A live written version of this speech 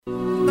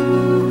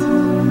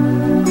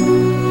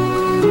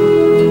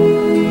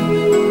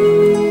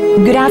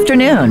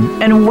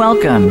afternoon, and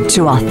welcome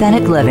to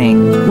Authentic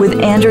Living with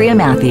Andrea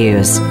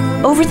Matthews.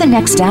 Over the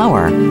next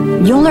hour,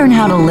 you'll learn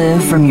how to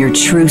live from your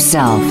true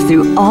self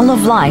through all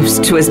of life's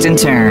twists and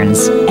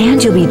turns.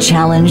 And you'll be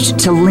challenged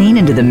to lean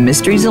into the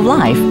mysteries of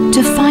life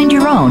to find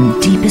your own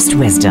deepest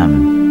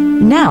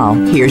wisdom. Now,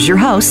 here's your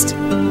host,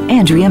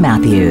 Andrea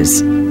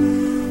Matthews.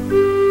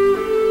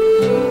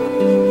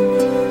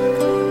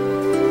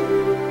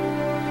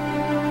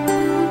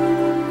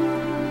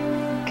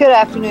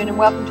 Good afternoon and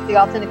welcome to the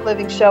Authentic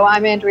Living Show.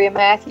 I'm Andrea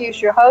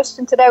Matthews, your host,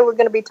 and today we're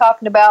going to be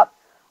talking about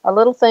a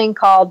little thing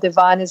called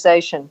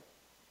divinization.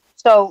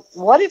 So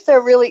what if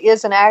there really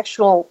is an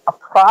actual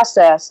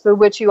process through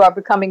which you are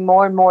becoming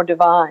more and more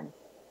divine?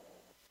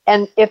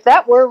 And if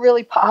that were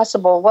really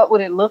possible, what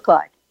would it look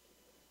like?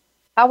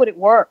 How would it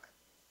work?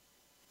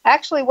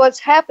 Actually, what's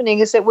happening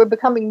is that we're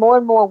becoming more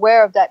and more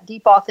aware of that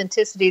deep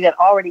authenticity that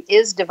already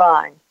is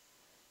divine.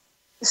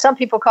 Some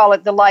people call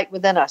it the light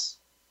within us.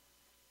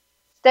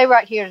 Stay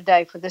right here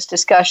today for this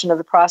discussion of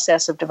the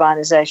process of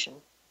divinization.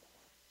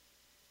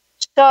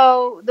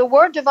 So the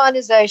word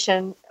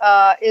divinization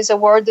is a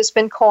word that's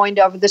been coined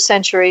over the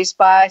centuries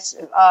by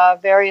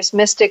various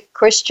mystic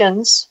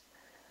Christians,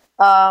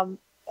 and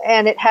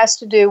it has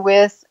to do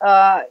with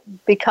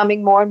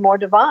becoming more and more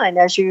divine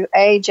as you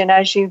age and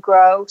as you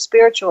grow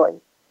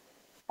spiritually.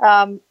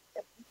 But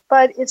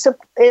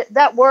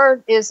that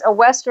word is a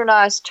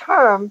westernized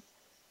term,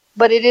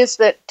 but it is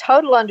the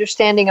total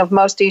understanding of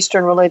most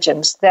Eastern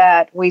religions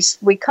that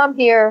we come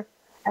here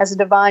as a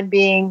divine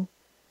being.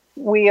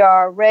 We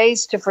are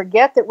raised to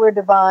forget that we're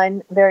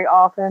divine very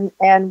often,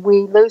 and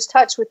we lose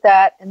touch with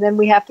that, and then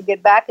we have to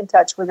get back in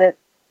touch with it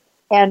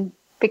and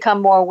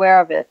become more aware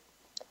of it.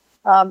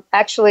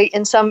 Actually,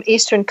 in some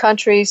Eastern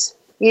countries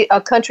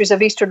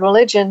of Eastern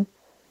religion,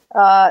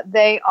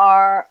 they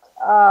are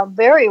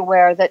very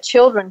aware that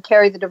children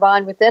carry the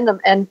divine within them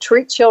and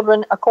treat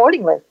children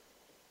accordingly.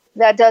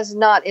 That does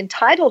not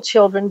entitle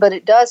children, but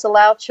it does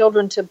allow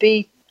children to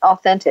be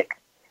authentic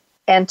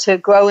and to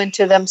grow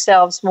into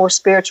themselves more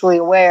spiritually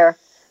aware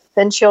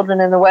than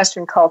children in the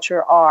Western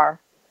culture are.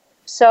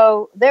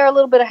 So they're a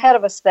little bit ahead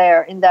of us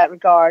there in that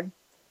regard.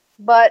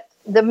 But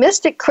the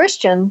mystic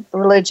Christian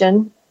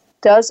religion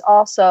does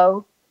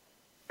also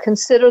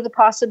consider the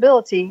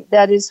possibility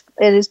that it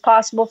is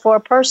possible for a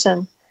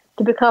person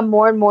to become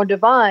more and more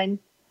divine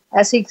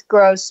as he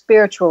grows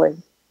spiritually.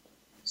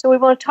 So we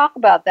want to talk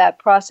about that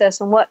process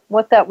and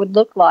what that would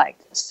look like.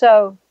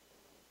 So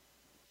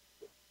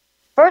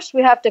first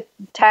we have to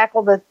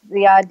tackle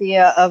the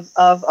idea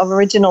of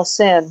original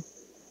sin.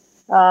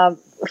 From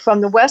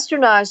the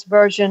westernized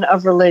version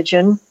of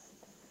religion,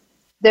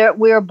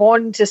 we are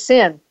born into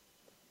sin,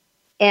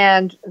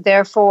 and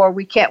therefore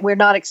we're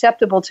not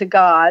acceptable to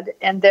God,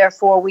 and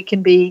therefore we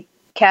can be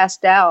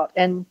cast out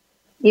and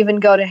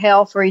even go to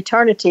hell for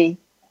eternity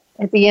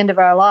at the end of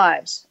our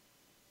lives.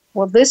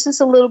 Well, this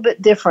is a little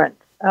bit different.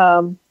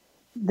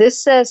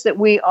 This says that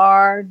we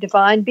are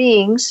divine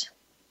beings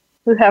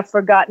who have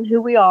forgotten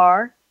who we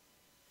are,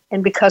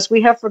 and because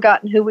we have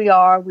forgotten who we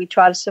are, we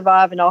try to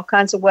survive in all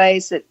kinds of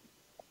ways that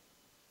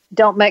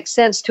don't make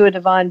sense to a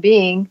divine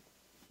being,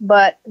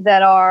 but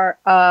that are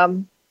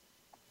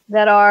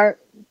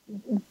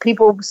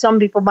people. Some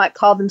people might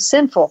call them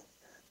sinful,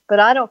 but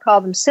I don't call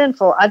them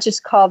sinful. I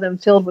just call them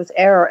filled with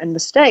error and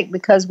mistake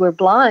because we're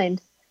blind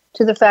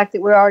to the fact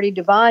that we're already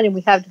divine and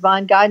we have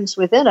divine guidance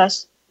within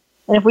us.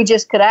 And if we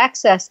just could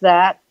access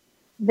that,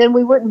 then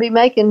we wouldn't be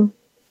making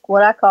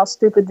what I call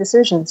stupid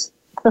decisions.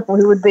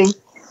 we would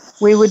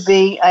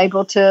be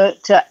able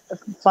to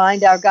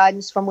find our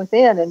guidance from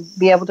within and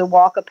be able to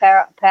walk a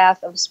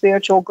path of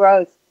spiritual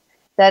growth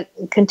that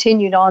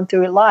continued on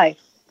through life.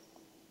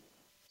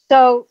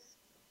 So,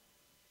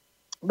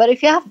 but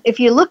if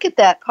you look at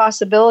that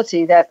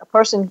possibility that a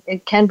person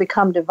can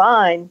become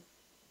divine,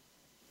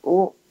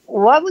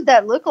 what would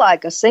that look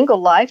like? A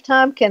single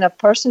lifetime? Can a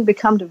person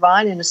become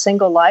divine in a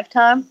single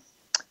lifetime?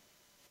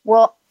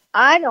 Well,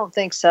 I don't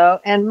think so.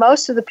 And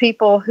most of the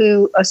people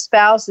who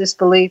espouse this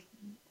belief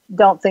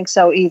don't think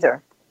so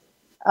either.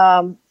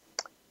 And,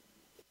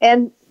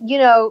 you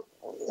know,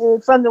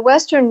 from the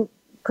Western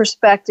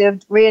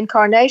perspective,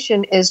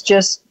 reincarnation is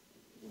just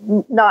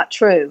not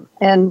true.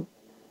 And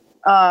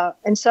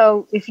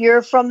so if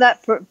you're from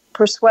that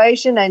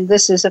persuasion and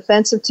this is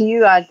offensive to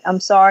you, I'm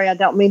sorry, I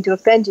don't mean to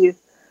offend you.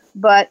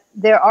 But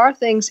there are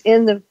things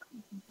in the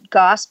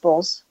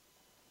Gospels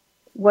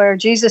where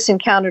Jesus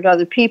encountered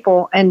other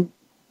people, and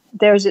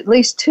there's at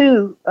least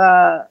two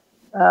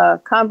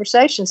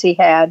conversations he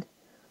had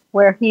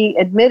where he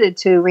admitted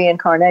to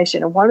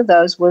reincarnation. And one of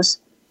those was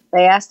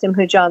they asked him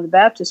who John the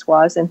Baptist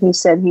was, and he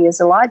said he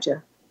is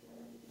Elijah.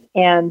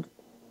 And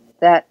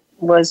that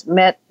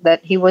meant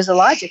that he was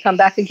Elijah, come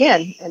back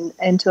again and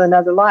into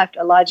another life.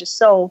 Elijah's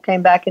soul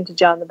came back into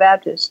John the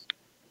Baptist.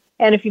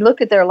 And if you look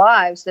at their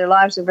lives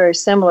are very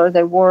similar.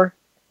 They wore,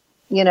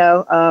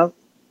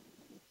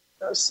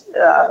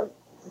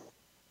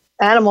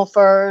 animal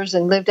furs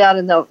and lived out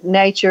in the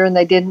nature, and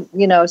they didn't,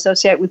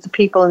 associate with the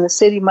people in the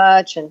city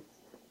much and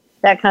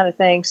that kind of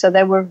thing. So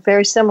they were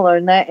very similar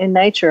in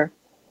nature.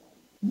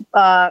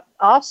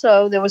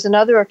 also, there was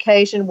another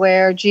occasion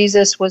where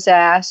Jesus was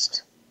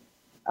asked,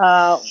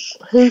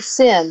 who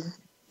sinned,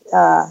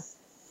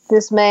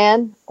 this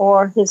man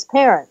or his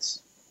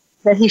parents,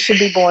 that he should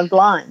be born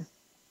blind.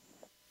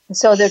 And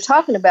so they're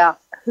talking about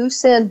who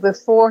sinned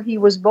before he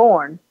was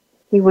born.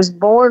 He was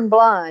born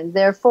blind,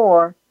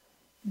 therefore,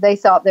 they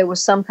thought there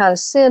was some kind of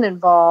sin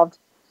involved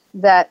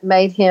that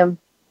made him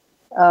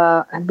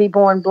be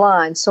born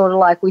blind, sort of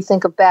like we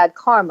think of bad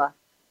karma,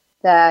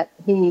 that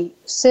he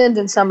sinned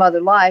in some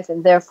other life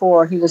and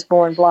therefore he was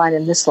born blind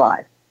in this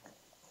life.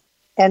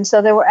 And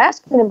so they were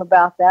asking him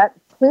about that.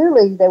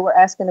 Clearly they were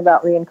asking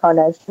about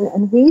reincarnation,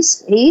 and he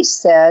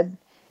said,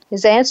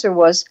 his answer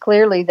was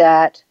clearly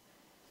that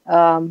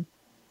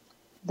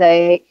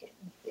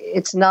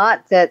it's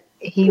not that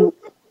he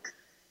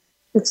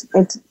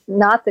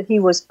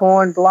was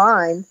born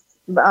blind,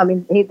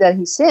 that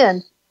he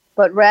sinned,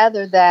 but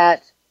rather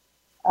that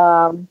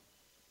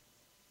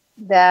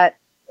that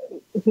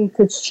he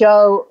could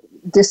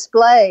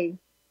display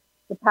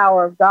the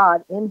power of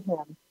God in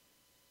him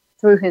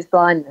through his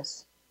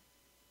blindness.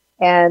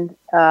 And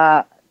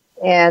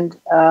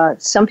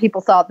some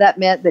people thought that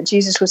meant that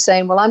Jesus was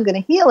saying, well, I'm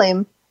going to heal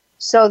him,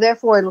 so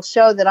therefore it'll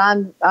show that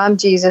I'm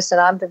Jesus and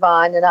I'm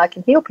divine and I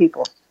can heal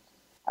people.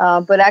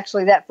 But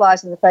actually that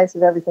flies in the face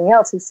of everything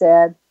else he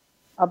said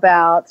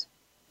about,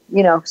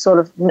 sort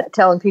of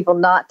telling people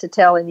not to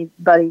tell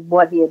anybody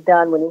what he had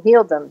done when he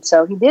healed them.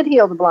 So he did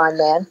heal the blind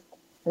man,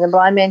 and the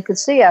blind man could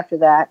see after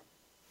that.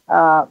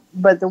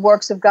 But the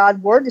works of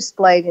God were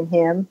displayed in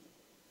him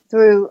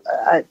through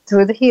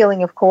the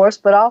healing, of course,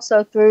 but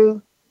also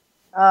through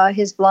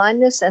his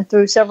blindness and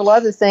through several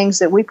other things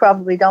that we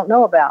probably don't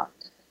know about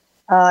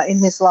in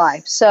his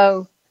life.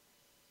 So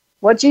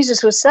what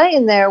Jesus was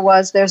saying there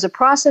was there's a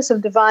process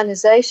of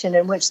divinization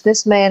in which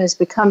this man is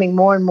becoming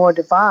more and more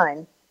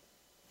divine,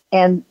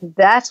 and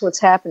that's what's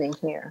happening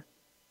here.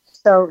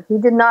 So he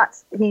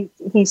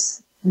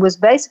was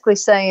basically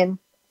saying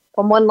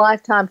from one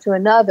lifetime to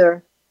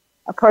another,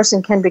 a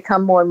person can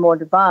become more and more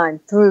divine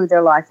through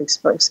their life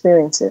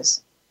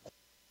experiences.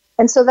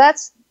 And so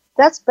that's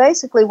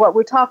basically what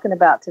we're talking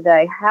about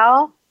today.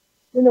 How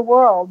in the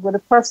world would a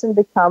person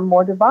become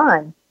more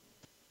divine?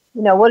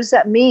 What does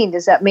that mean?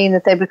 Does that mean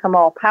that they become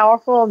all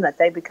powerful and that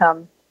they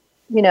become,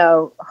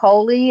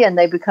 holy and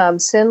they become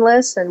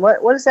sinless? And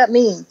what does that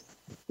mean?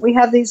 We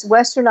have these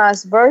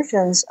westernized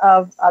versions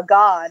of a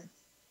God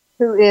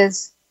who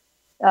is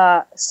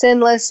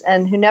sinless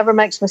and who never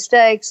makes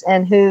mistakes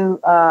and who,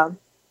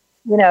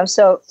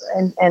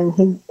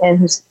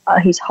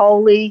 he's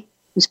holy,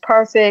 he's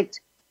perfect,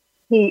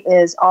 he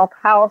is all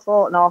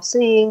powerful and all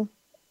seeing.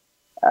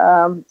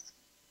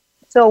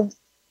 So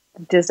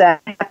does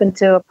that happen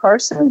to a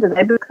person? Do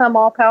they become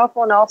all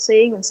powerful and all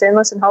seeing and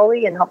sinless and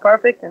holy and all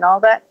perfect and all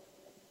that?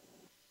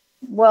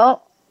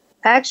 Well,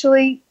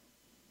 actually,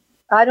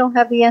 I don't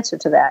have the answer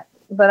to that.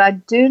 But I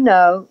do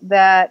know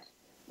that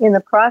in the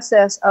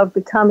process of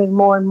becoming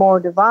more and more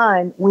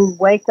divine, we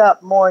wake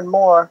up more and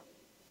more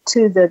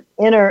to the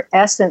inner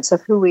essence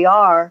of who we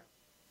are,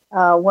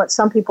 what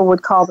some people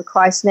would call the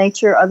Christ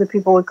nature, other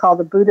people would call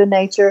the Buddha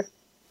nature.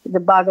 The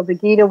Bhagavad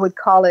Gita would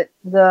call it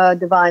the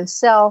divine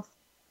self.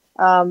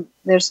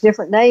 There's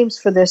different names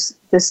for this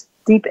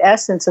deep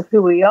essence of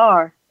who we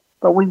are,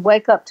 but we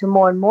wake up to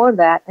more and more of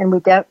that, and we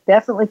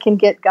definitely can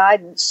get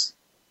guidance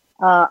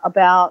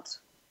about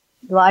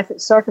life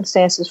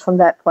circumstances from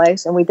that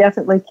place, and we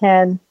definitely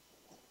can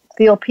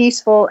feel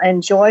peaceful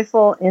and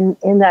joyful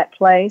in that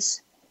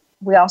place.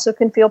 We also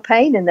can feel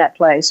pain in that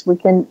place. We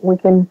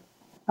can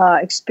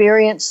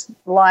experience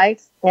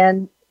life,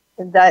 and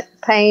that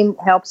pain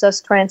helps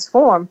us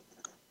transform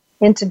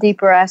into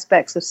deeper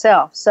aspects of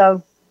self.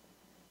 So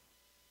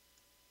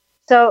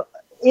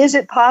is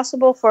it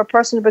possible for a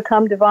person to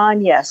become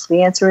divine? Yes.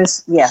 The answer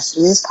is yes,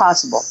 it is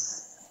possible.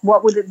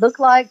 What would it look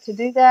like to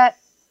do that?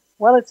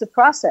 Well, it's a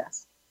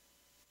process.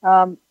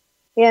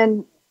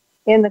 In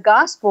the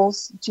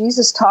Gospels,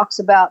 Jesus talks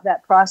about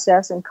that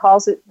process and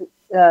calls it,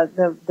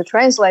 the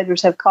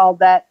translators have called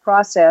that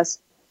process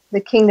the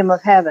kingdom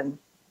of heaven.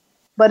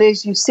 But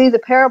as you see the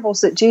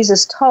parables that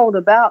Jesus told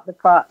about the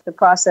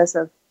process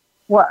of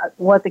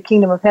what the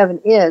kingdom of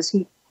heaven is,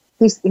 he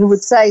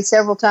would say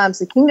several times,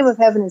 the kingdom of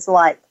heaven is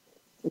like,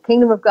 the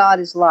kingdom of God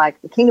is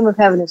like, the kingdom of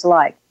heaven is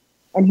like.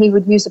 And he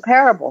would use a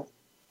parable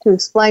to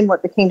explain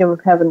what the kingdom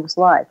of heaven was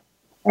like.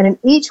 And in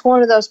each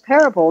one of those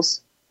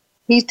parables,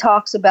 he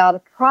talks about a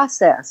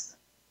process,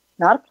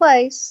 not a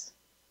place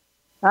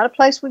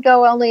we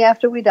go only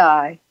after we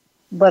die,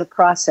 but a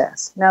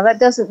process. Now, that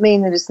doesn't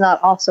mean that it's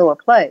not also a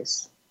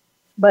place,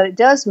 but it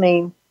does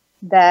mean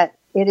that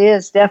it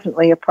is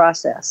definitely a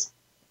process.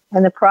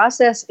 And the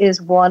process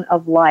is one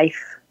of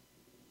life.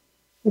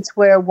 It's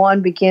where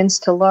one begins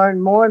to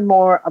learn more and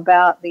more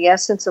about the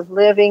essence of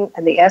living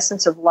and the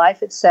essence of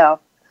life itself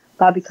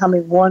by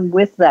becoming one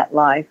with that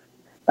life,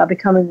 by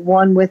becoming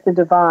one with the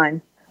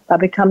divine, by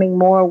becoming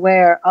more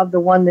aware of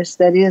the oneness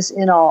that is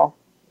in all.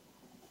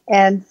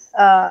 And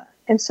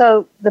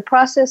so the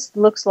process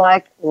looks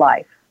like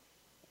life.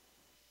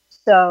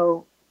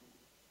 So,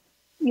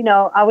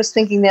 I was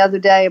thinking the other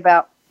day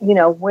about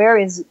where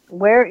is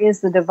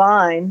the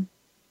divine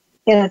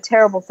in a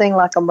terrible thing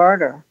like a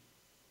murder?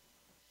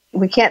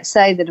 We can't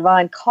say the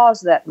divine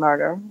caused that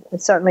murder. We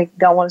certainly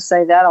don't want to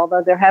say that,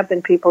 although there have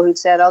been people who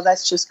said, oh,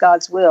 that's just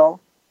God's will.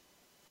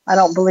 I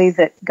don't believe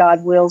that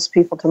God wills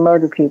people to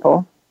murder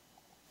people.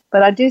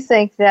 But I do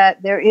think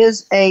that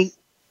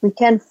we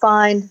can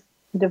find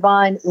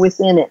divine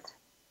within it.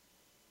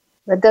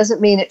 That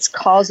doesn't mean it's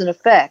cause and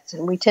effect.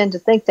 And we tend to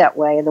think that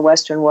way in the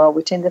Western world.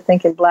 We tend to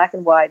think in black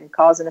and white and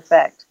cause and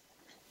effect.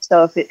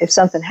 So if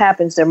something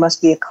happens, there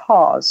must be a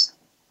cause.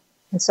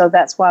 And so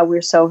that's why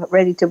we're so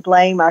ready to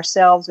blame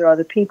ourselves or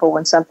other people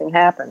when something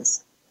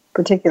happens,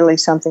 particularly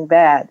something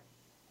bad.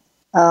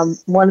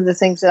 One of the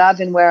things that I've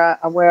been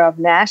aware of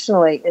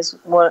nationally is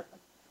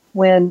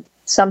when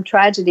some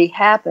tragedy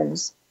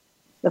happens,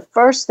 the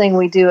first thing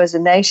we do as a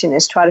nation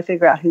is try to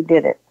figure out who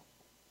did it.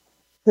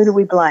 Who do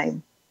we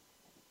blame?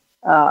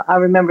 I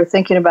remember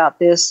thinking about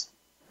this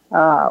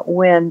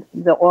when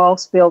the oil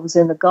spill was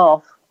in the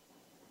Gulf,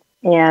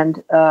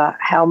 and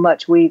how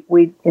much we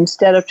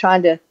instead of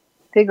trying to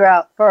figure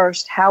out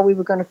first how we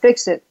were going to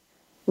fix it,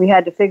 we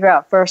had to figure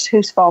out first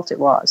whose fault it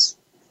was.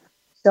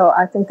 So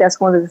I think that's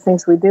one of the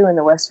things we do in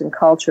the Western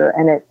culture,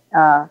 and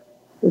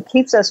it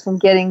keeps us from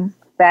getting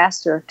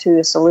faster to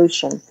a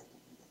solution.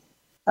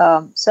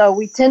 So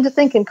we tend to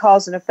think in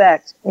cause and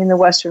effect in the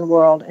Western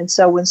world, and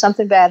so when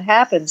something bad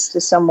happens to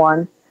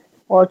someone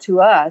or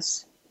to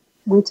us,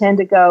 we tend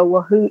to go,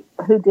 well, who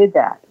did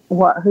that?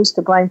 Who's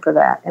to blame for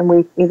that? And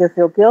we either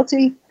feel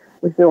guilty,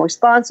 we feel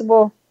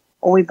responsible,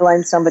 or we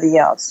blame somebody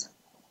else.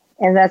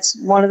 And that's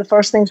one of the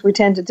first things we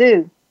tend to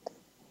do.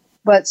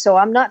 But so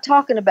I'm not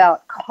talking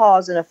about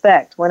cause and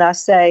effect when I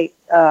say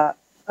the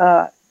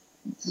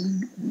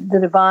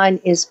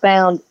divine is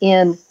found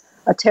in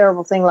a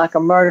terrible thing like a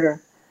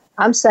murder.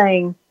 I'm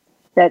saying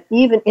that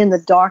even in the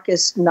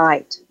darkest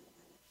night,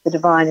 the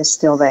divine is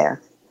still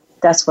there.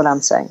 That's what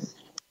I'm saying.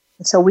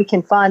 And so we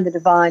can find the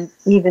divine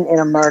even in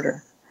a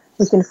murder.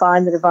 We can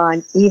find the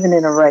divine even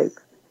in a rape.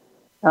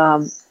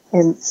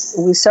 And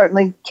we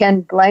certainly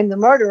can blame the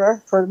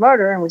murderer for the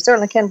murder, and we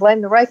certainly can blame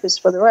the rapist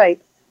for the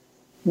rape,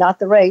 not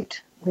the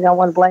raped. We don't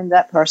want to blame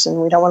that person.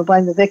 We don't want to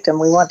blame the victim.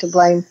 We want to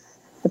blame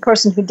the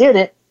person who did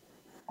it,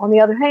 on the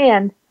other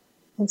hand.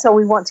 And so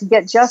we want to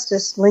get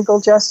justice,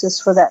 legal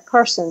justice for that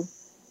person.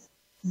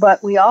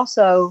 But we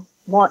also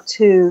want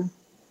to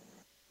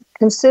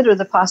consider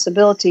the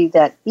possibility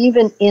that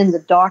even in the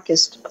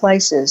darkest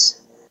places,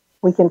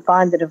 we can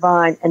find the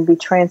divine and be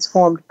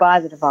transformed by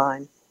the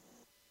divine.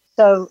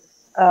 So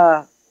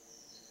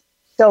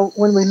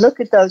when we look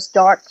at those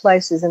dark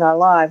places in our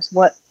lives,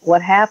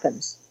 what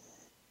happens?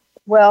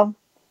 Well,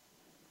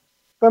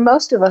 for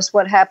most of us,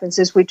 what happens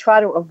is we try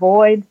to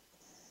avoid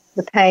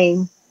the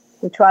pain,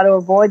 we try to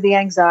avoid the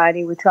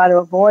anxiety, we try to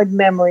avoid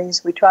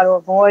memories, we try to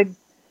avoid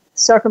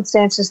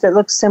circumstances that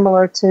look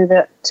similar to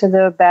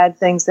the bad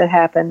things that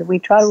happened. We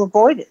try to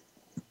avoid it.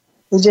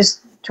 We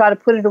just try to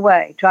put it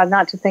away, try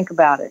not to think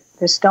about it.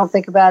 Just don't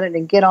think about it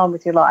and get on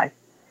with your life.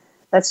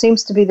 That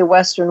seems to be the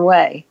Western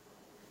way.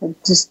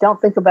 Just don't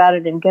think about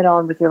it and get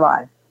on with your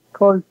life.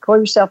 Pull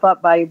yourself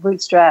up by your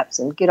bootstraps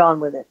and get on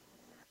with it.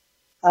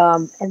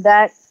 And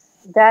that,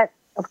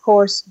 of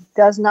course,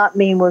 does not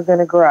mean we're going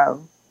to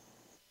grow.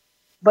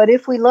 But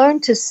if we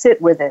learn to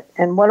sit with it,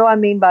 and what do I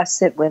mean by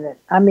sit with it?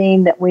 I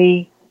mean that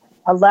we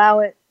allow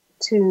it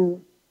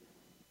to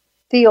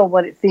feel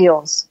what it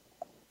feels.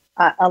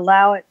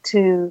 Allow it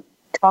to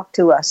talk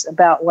to us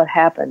about what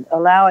happened.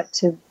 Allow it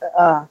to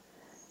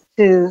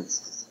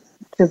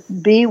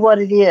be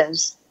what it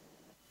is,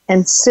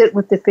 and sit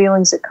with the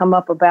feelings that come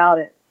up about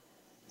it.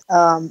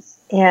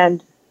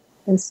 And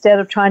instead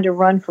of trying to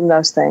run from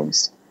those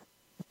things,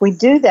 if we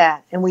do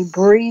that and we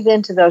breathe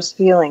into those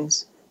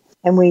feelings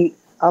and we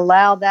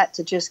allow that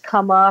to just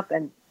come up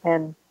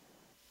and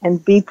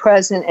be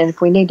present. And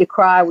if we need to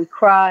cry, we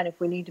cry. And if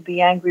we need to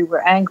be angry,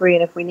 we're angry.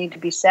 And if we need to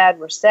be sad,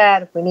 we're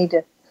sad. If we need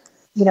to,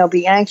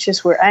 be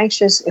anxious, we're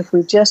anxious. If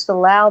we just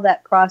allow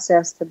that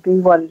process to be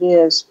what it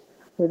is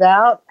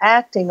without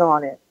acting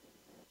on it,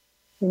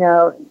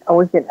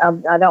 we can.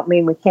 I don't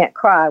mean we can't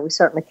cry. We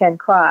certainly can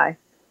cry.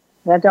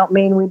 And I don't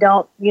mean we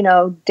don't,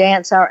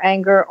 dance our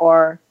anger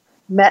or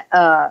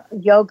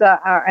yoga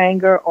our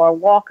anger or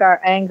walk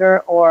our anger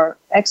or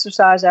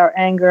exercise our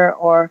anger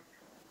or,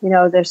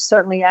 there's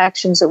certainly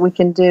actions that we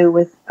can do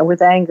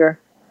with anger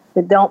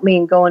that don't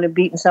mean going and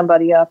beating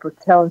somebody up or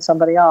telling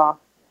somebody off.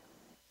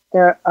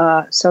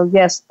 So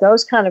yes,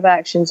 those kind of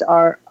actions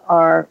are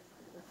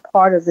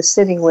part of the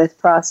sitting with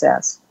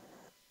process.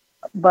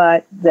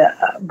 But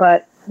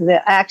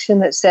the action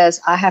that says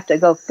I have to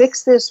go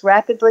fix this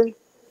rapidly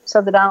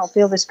so that I don't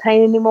feel this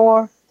pain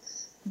anymore,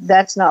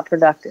 that's not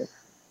productive.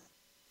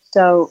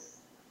 So,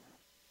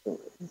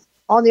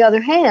 on the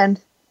other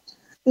hand,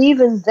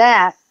 even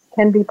that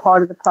can be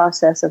part of the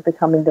process of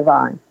becoming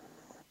divine.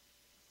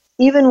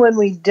 Even when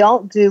we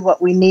don't do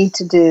what we need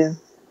to do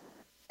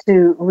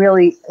to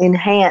really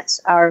enhance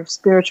our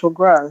spiritual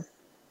growth,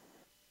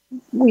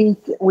 we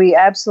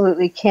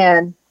absolutely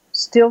can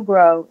still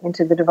grow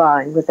into the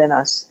divine within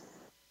us.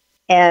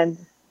 And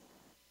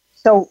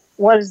So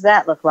what does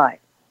that look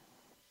like?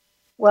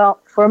 Well,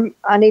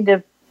 I need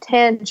to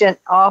tangent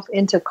off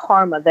into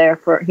karma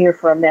here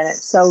for a minute.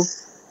 So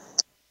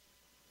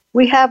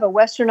we have a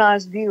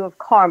westernized view of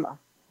karma,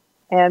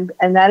 and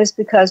that is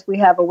because we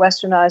have a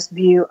westernized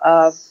view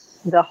of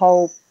the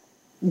whole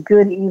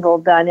good-evil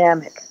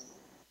dynamic.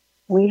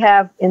 We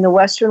have in the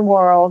Western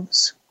world,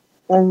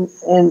 and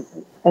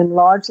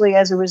largely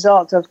as a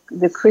result of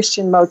the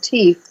Christian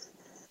motif,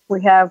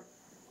 we have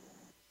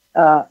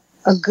a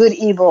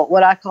good-evil,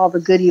 what I call the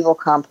good-evil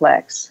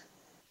complex,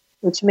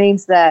 which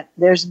means that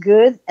there's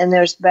good and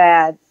there's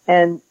bad,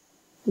 and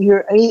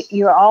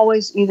you're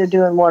always either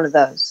doing one of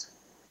those.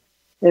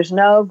 There's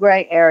no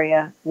gray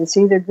area. It's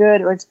either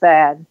good or it's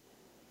bad,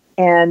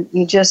 and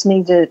you just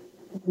need to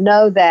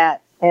know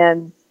that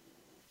and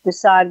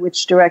decide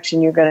which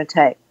direction you're going to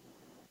take.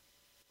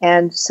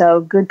 And so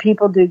good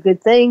people do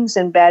good things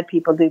and bad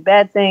people do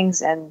bad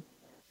things, and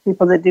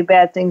people that do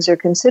bad things are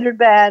considered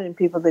bad, and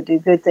people that do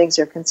good things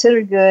are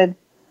considered good.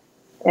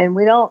 And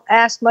we don't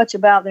ask much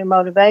about their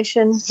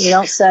motivation. We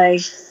don't say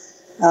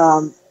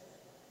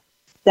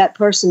that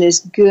person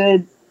is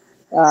good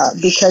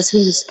because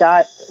he's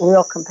got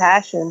real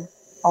compassion,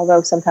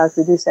 although sometimes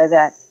we do say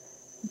that.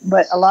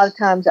 But a lot of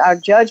times our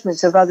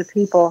judgments of other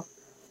people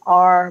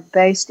are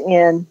based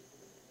in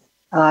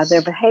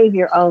their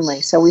behavior only.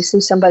 So we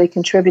see somebody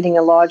contributing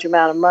a large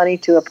amount of money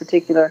to a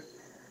particular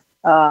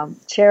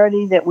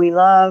charity that we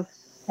love,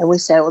 and we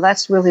say, well,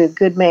 that's really a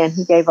good man.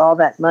 He gave all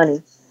that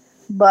money.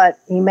 But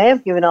he may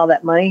have given all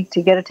that money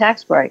to get a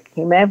tax break.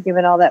 He may have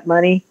given all that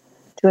money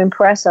to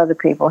impress other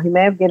people. He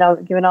may have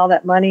given all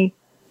that money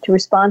to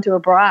respond to a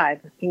bribe.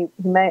 He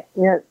may,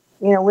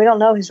 we don't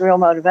know his real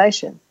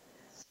motivation,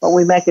 but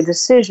we make a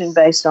decision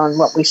based on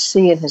what we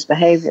see in his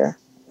behavior.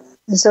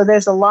 And so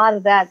there's a lot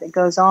of that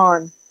goes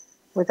on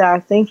with our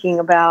thinking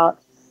about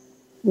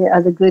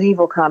the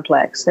good-evil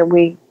complex, that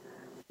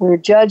we're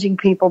judging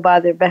people by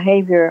their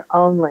behavior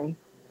only,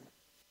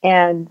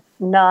 and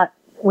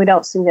we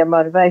don't see their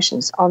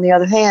motivations. On the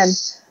other hand,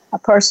 a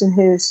person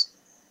who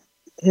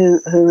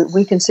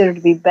we consider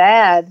to be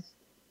bad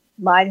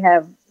might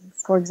have,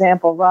 for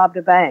example, robbed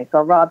a bank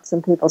or robbed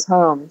some people's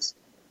homes,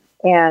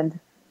 and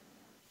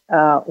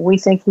we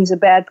think he's a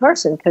bad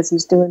person because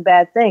he's doing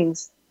bad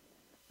things.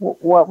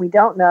 What we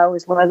don't know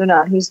is whether or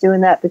not he's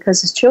doing that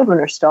because his children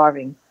are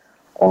starving,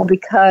 or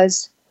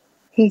because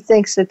he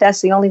thinks that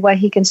that's the only way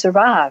he can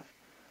survive,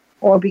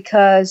 or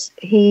because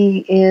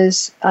he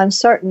is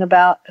uncertain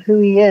about who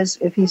he is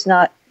if he's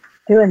not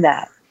doing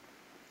that.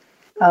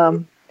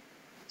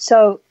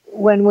 So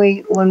when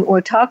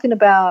we're talking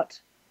about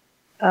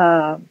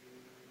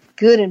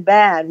good and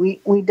bad,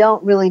 we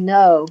don't really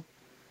know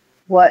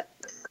what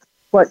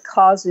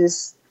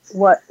causes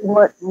what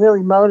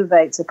really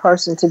motivates a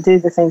person to do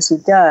the things he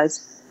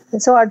does.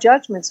 And so our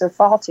judgments are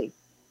faulty.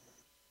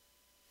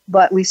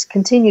 But we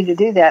continue to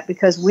do that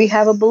because we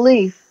have a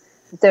belief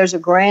that there's a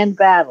grand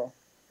battle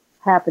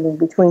happening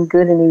between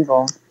good and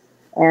evil.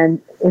 And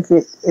if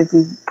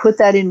you put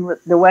that in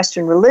the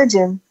Western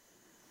religion,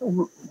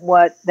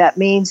 what that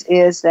means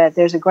is that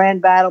there's a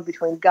grand battle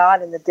between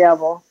God and the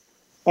devil,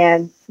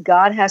 and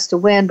God has to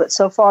win, but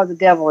so far the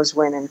devil is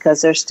winning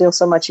because there's still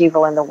so much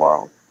evil in the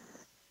world.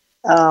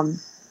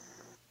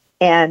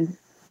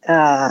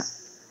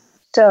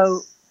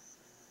 So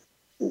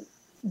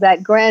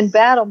that grand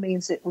battle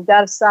means that we've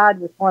got to side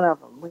with one of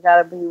them. We've got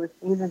to be with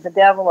either the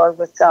devil or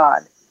with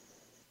God.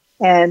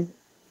 And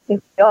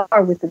if we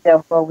are with the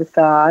devil or with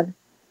God,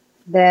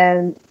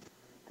 then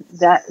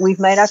that we've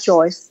made our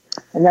choice,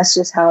 and that's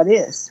just how it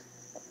is.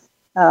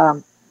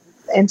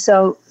 And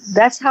so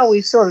that's how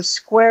we've sort of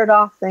squared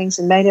off things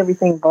and made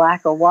everything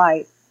black or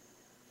white,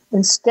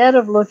 instead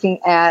of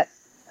looking at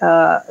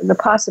the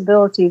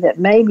possibility that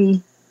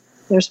maybe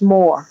there's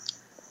more.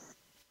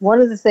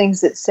 One of the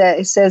things that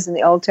it says in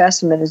the Old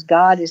Testament is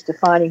God is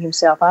defining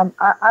himself.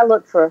 I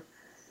look for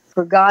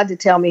God to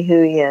tell me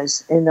who he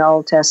is in the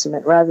Old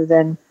Testament rather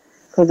than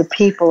for the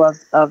people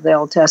of the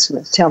Old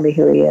Testament to tell me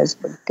who he is.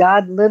 But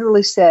God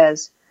literally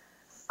says,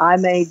 I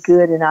made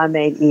good and I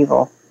made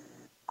evil.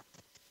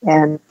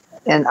 And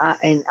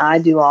I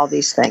do all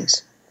these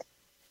things.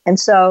 And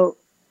so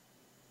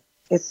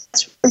if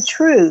it's really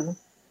true,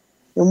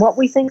 then what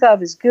we think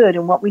of as good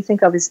and what we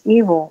think of as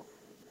evil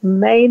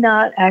may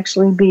not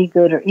actually be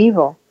good or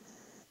evil.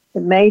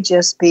 It may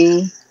just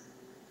be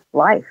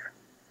life,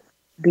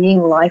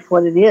 being life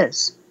what it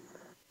is.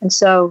 And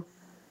so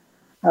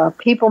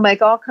people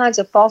make all kinds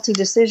of faulty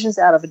decisions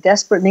out of a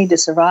desperate need to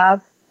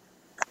survive,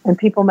 and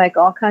people make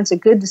all kinds of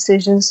good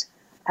decisions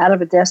out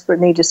of a desperate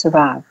need to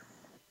survive.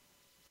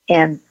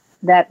 And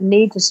that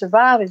need to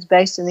survive is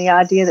based in the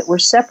idea that we're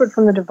separate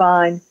from the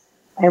divine,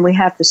 and we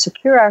have to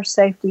secure our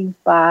safety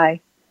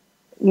by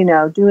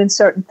doing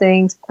certain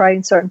things,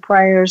 praying certain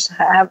prayers,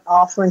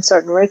 offering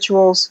certain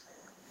rituals,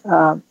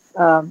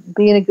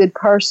 being a good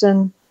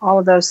person, all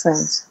of those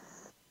things.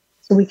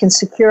 So we can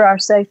secure our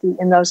safety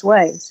in those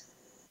ways.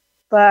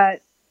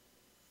 But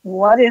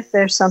what if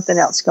there's something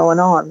else going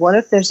on? What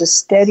if there's a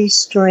steady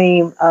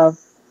stream of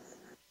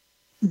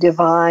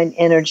divine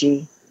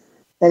energy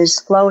that is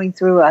flowing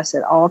through us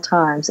at all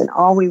times, and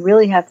all we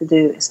really have to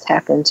do is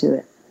tap into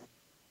it.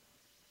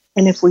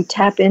 And if we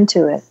tap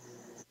into it,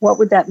 what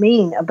would that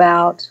mean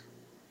about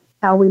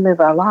how we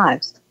live our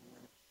lives?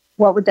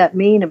 What would that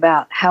mean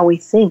about how we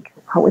think?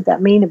 What would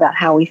that mean about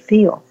how we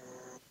feel?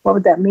 What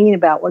would that mean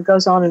about what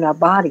goes on in our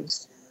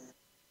bodies?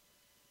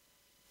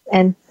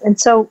 And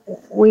so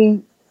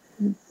we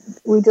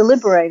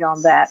deliberate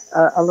on that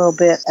a little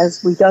bit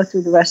as we go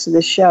through the rest of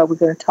this show. We're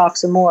going to talk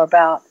some more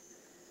about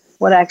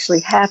what actually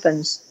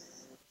happens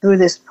through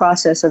this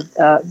process of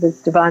the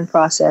divine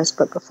process.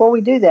 But before we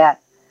do that,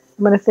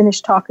 I'm going to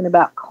finish talking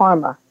about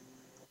karma,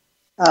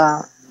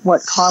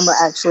 what karma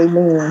actually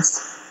means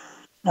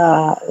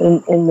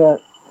in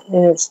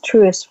its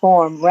truest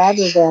form,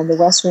 rather than the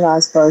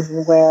westernized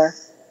version where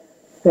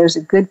there's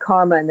a good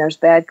karma and there's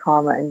bad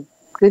karma. And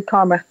good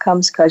karma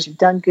comes because you've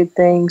done good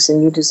things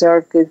and you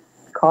deserve good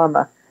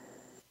karma.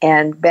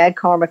 And bad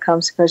karma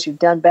comes because you've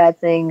done bad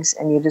things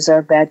and you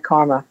deserve bad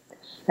karma.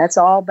 That's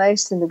all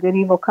based in the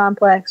good-evil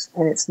complex,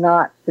 and it's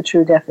not the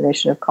true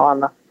definition of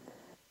karma.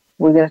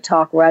 We're going to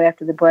talk right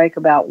after the break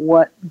about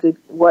what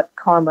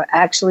karma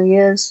actually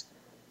is.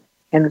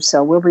 And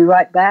so we'll be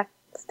right back.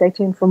 Stay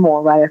tuned for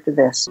more right after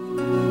this.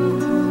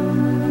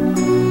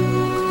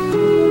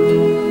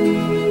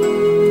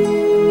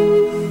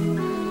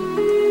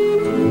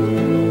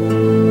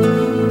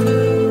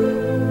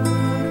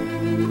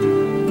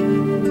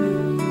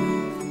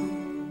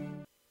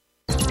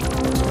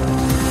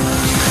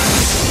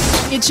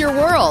 It's your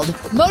world.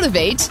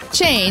 Motivate,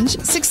 change,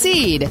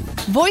 succeed.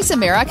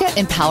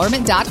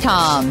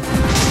 VoiceAmericaEmpowerment.com.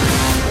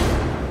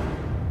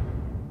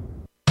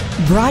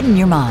 Broaden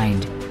your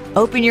mind.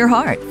 Open your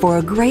heart for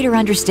a greater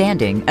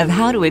understanding of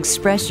how to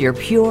express your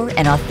pure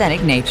and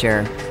authentic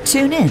nature.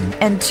 Tune in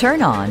and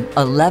turn on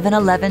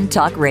 1111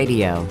 Talk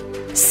Radio.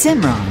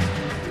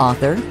 Simran,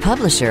 author,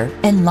 publisher,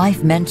 and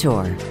life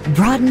mentor,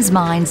 broadens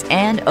minds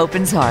and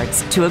opens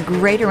hearts to a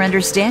greater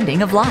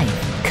understanding of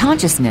life,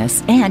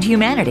 consciousness, and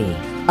humanity.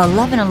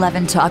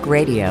 1111 Talk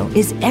Radio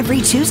is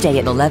every Tuesday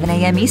at 11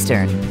 a.m.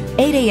 Eastern,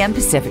 8 a.m.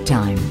 Pacific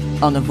Time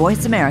on the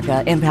Voice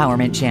America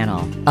Empowerment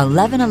Channel.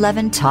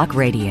 1111 Talk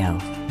Radio.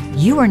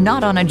 You are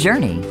not on a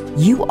journey.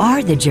 You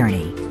are the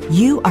journey.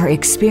 You are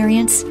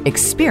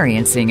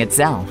experiencing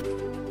itself.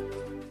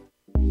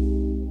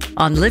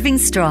 On Living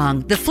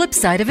Strong, the flip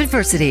side of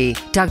adversity,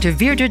 Dr.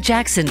 Virdra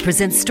Jackson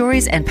presents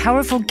stories and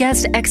powerful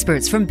guest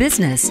experts from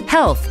business,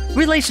 health,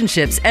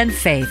 relationships, and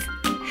faith.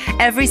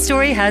 Every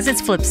story has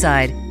its flip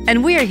side,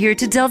 and we are here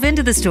to delve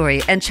into the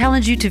story and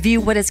challenge you to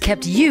view what has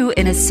kept you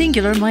in a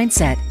singular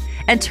mindset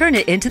and turn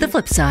it into the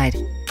flip side.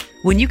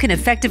 When you can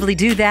effectively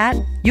do that,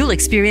 you'll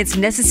experience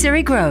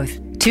necessary growth.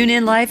 Tune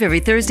in live every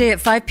Thursday at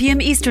 5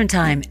 p.m. Eastern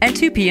Time and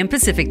 2 p.m.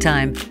 Pacific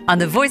Time on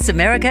the Voice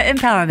America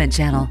Empowerment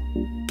Channel.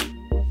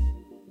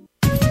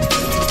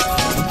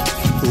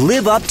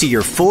 Live up to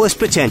your fullest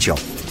potential.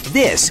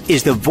 This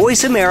is the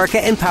Voice America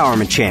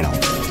Empowerment Channel.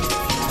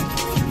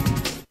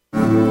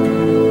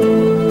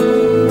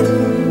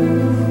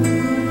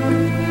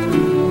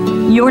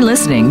 You're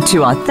listening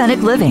to Authentic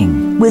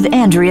Living with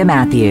Andrea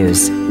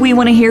Matthews. We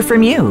want to hear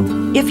from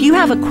you. If you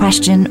have a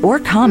question or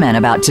comment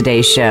about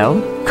today's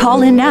show,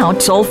 call in now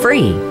toll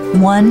free.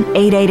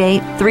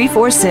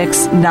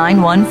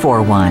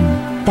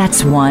 1-888-346-9141.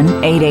 That's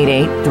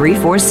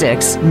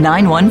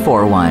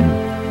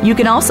 1-888-346-9141. You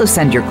can also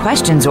send your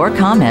questions or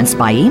comments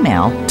by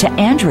email to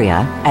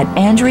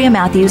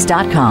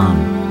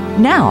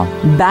Andrea@AndreaMatthews.com. Now,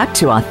 back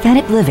to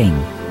Authentic Living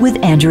with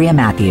Andrea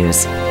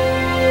Matthews.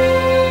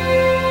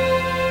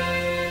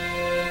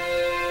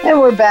 And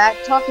we're back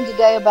talking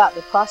today about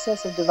the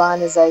process of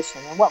divinization.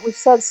 And what we've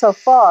said so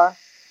far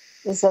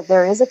is that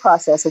there is a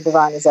process of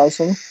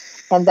divinization,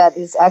 and that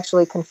is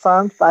actually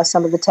confirmed by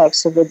some of the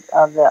texts of the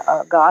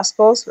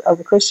Gospels of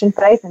the Christian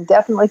faith, and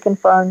definitely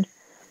confirmed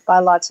by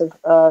lots of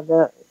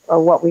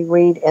what we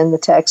read in the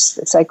text,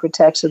 the sacred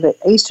texts of the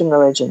Eastern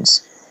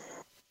religions.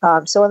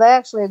 So they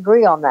actually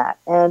agree on that.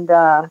 And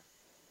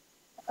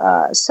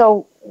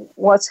so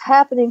what's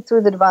happening through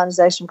the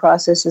divinization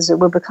process is that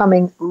we're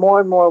becoming more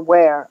and more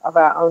aware of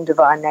our own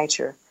divine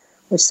nature,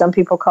 which some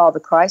people call the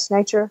Christ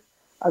nature,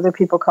 other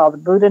people call the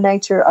Buddha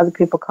nature, other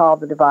people call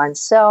the divine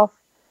self.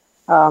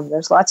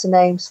 There's lots of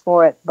names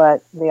for it,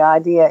 but the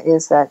idea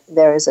is that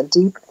there is a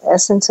deep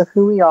essence of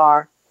who we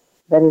are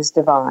that is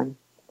divine.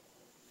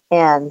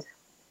 And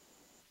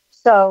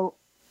so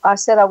I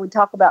said I would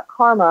talk about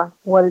karma,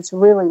 what it's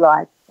really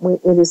like.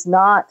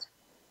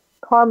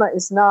 Karma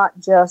is not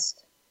just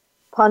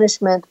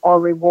punishment or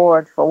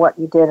reward for what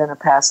you did in a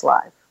past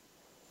life.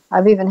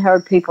 I've even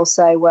heard people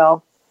say,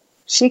 well,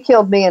 she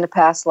killed me in a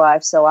past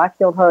life, so I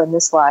killed her in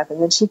this life,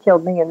 and then she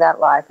killed me in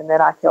that life, and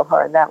then I killed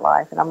her in that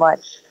life. And I'm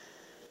like,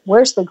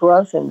 where's the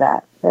growth in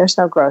that? There's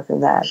no growth in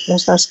that.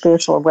 There's no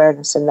spiritual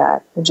awareness in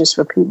that. You're just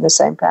repeating the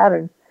same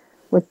pattern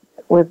with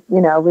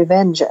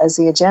revenge as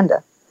the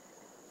agenda.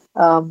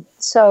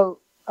 So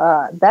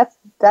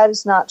that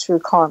is not true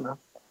karma.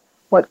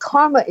 What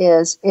karma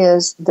is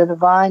the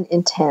divine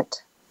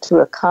intent to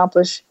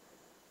accomplish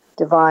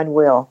divine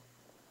will.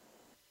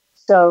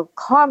 So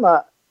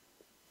karma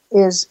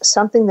is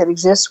something that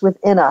exists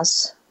within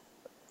us,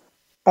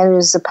 and it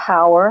is the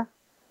power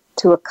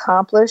to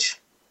accomplish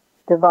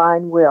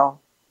divine will.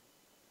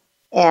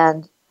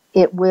 And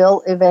it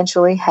will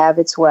eventually have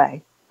its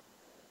way.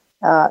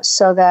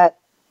 So that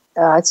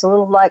it's a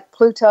little like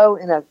Pluto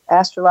in an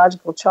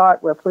astrological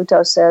chart where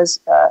Pluto says,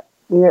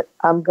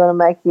 I'm going to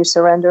make you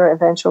surrender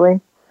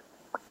eventually.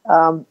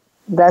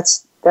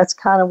 That's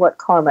kind of what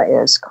karma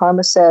is.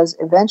 Karma says,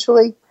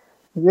 eventually,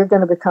 you're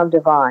going to become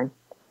divine,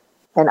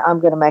 and I'm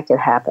going to make it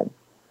happen.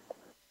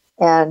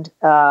 And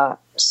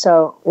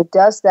so it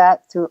does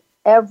that through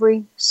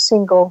every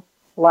single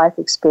life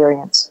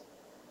experience,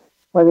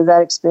 whether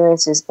that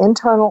experience is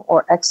internal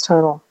or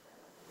external.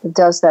 It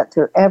does that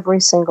through every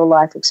single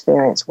life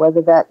experience,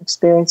 whether that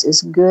experience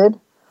is good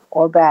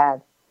or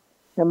bad.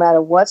 No matter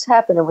what's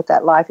happening with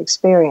that life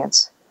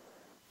experience,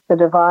 the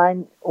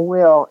divine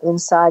will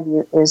inside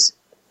you is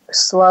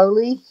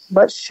slowly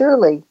but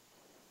surely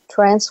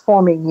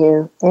transforming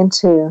you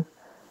into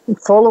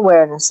full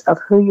awareness of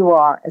who you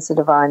are as a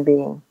divine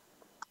being.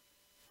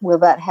 Will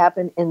that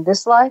happen in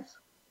this life?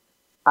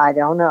 I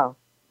don't know.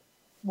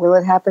 Will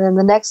it happen in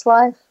the next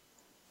life?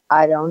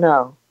 I don't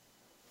know.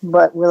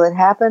 But will it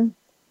happen?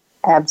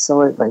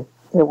 Absolutely.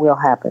 It will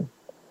happen.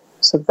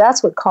 So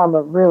that's what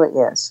karma really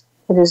is.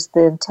 It is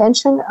the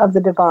intention of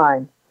the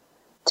divine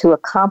to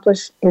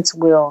accomplish its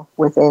will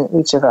within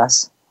each of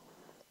us.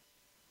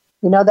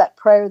 You know that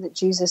prayer that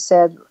Jesus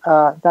said,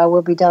 thy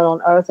will be done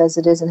on earth as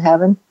it is in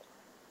heaven?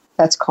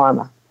 That's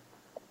karma.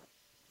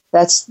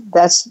 That's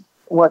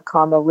what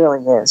karma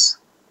really is.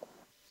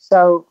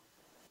 So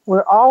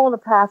we're all on a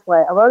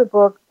pathway. I wrote a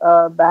book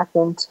back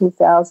in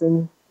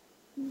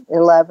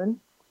 2011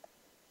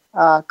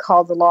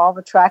 called The Law of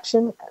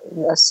Attraction,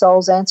 A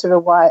Soul's Answer to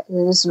Why It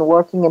Isn't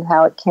Working and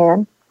How It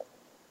Can.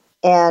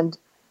 And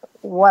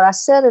what I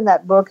said in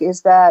that book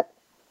is that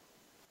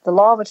the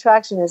law of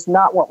attraction is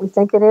not what we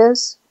think it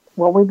is.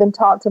 What we've been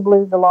taught to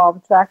believe the law of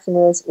attraction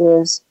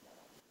is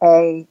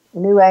a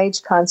New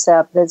Age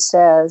concept that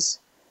says,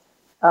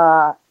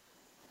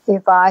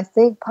 if I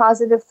think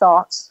positive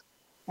thoughts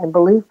and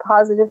believe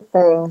positive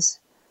things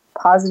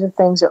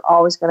are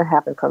always going to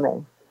happen for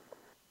me.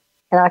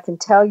 And I can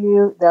tell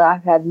you that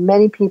I've had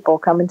many people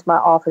come into my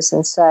office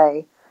and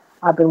say,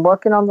 I've been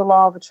working on the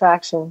law of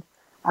attraction.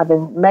 I've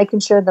been making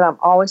sure that I'm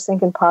always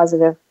thinking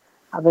positive.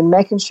 I've been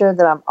making sure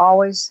that I'm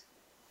always,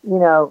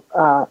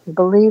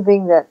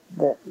 believing that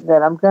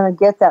I'm going to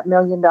get that $1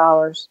 million,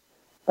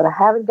 but I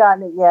haven't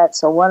gotten it yet,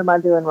 so what am I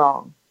doing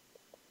wrong?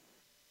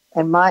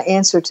 And my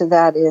answer to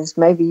that is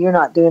maybe you're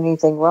not doing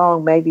anything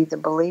wrong. Maybe the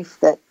belief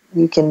that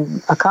you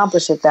can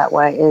accomplish it that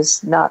way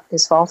is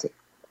faulty.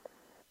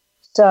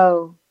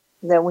 So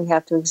then we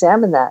have to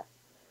examine that.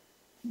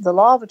 The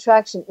law of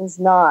attraction is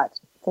not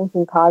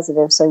thinking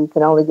positive so you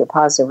can only get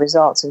positive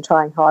results and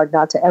trying hard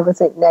not to ever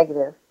think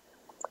negative.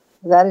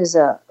 That is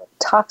a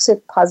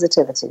toxic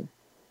positivity,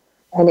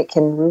 and it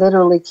can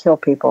literally kill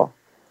people,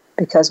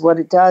 because what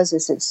it does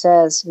is it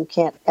says you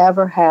can't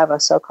ever have a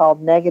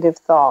so-called negative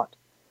thought.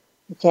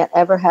 You can't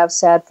ever have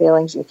sad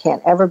feelings. You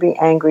can't ever be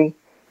angry.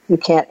 You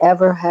can't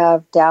ever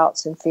have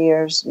doubts and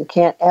fears. You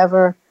can't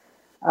ever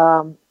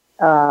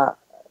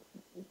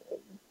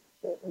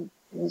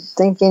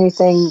think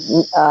anything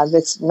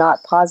that's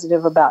not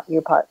positive about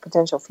your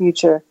potential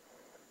future.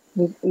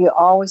 You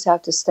always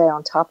have to stay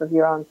on top of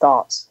your own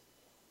thoughts.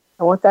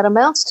 And what that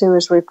amounts to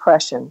is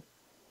repression.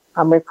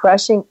 I'm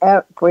repressing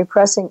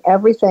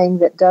everything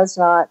that does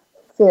not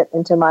fit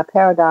into my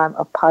paradigm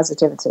of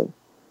positivity.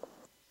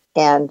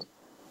 And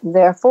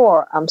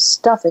therefore, I'm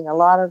stuffing a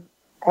lot of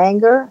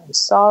anger and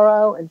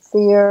sorrow and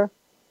fear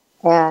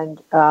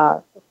and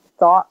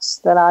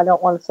thoughts that I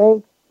don't want to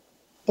think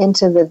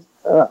into the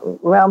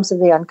realms of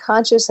the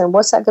unconscious. And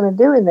what's that going to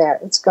do in there?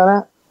 It's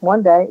going to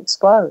one day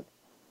explode,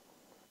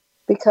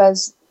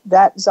 because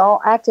that is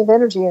all active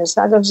energy, and it's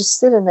not going to just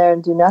sit in there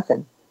and do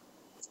nothing.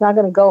 It's not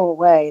going to go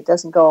away. It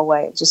doesn't go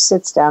away. It just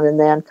sits down in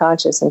the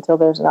unconscious until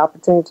there's an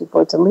opportunity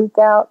for it to leak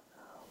out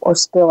or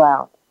spill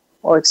out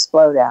or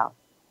explode out.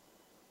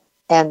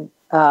 And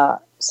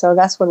so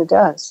that's what it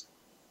does.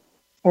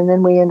 And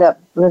then we end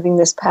up living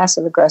this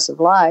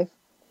passive-aggressive life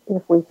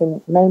if we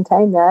can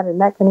maintain that,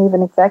 and that can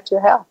even affect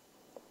your health.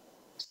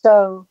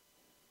 So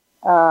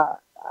I've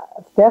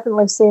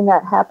definitely seen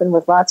that happen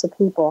with lots of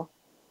people,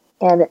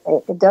 and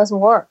it doesn't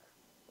work.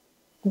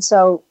 And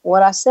so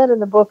what I said in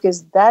the book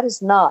is that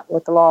is not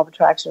what the law of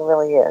attraction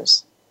really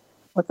is.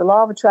 What the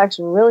law of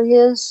attraction really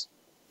is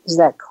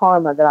that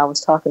karma that I was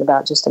talking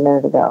about just a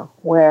minute ago,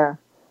 where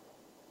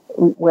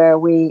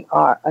we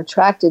are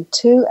attracted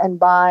to and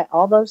by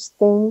all those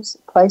things,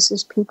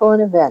 places, people,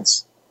 and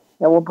events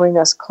that will bring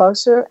us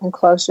closer and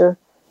closer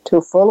to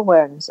a full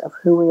awareness of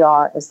who we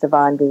are as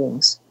divine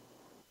beings.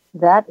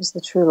 That is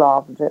the true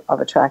law of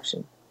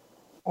attraction.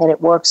 And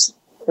it works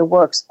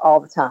all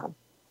the time.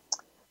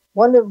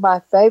 One of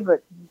my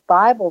favorite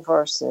Bible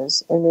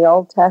verses in the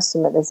Old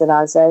Testament is in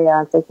Isaiah,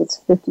 I think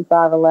it's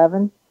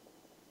 55:11.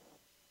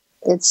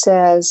 It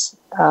says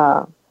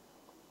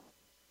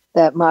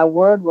that my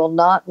word will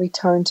not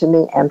return to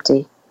me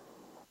empty.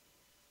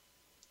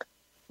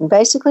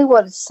 basically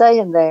what it's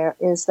saying there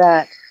is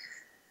that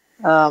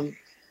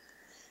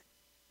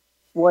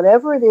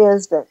whatever it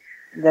is that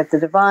the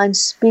divine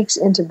speaks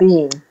into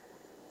being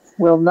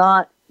will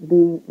not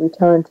be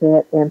returned to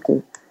it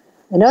empty.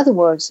 In other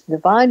words,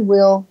 divine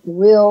will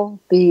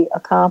be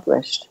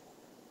accomplished.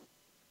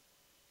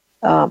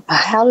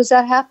 How does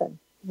that happen?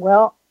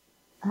 Well,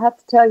 I have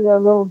to tell you a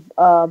little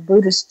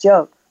Buddhist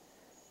joke.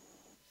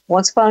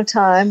 Once upon a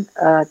time,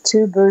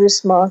 2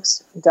 Buddhist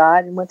monks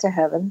died and went to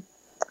heaven,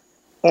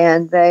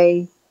 and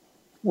they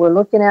were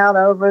looking out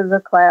over the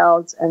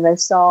clouds, and they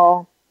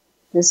saw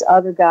this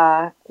other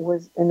guy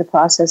was in the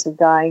process of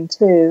dying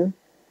too,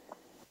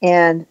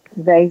 and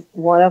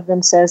one of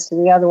them says to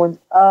the other one,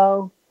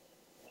 "Oh,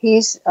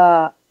 he's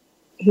going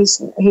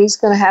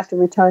to have to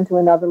return to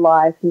another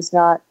life. He's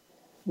not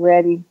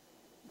ready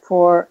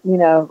for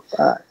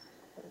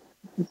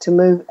to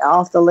move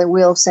off the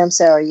wheel of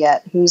samsara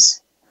yet.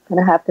 He's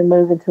going to have to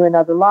move into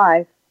another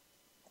life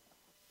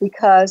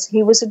because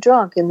he was a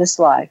drunk in this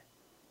life."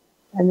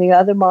 And the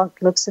other monk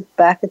looks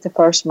back at the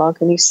first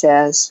monk and he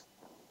says,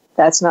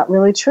 "That's not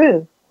really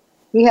true.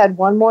 He had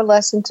one more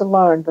lesson to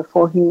learn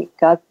before he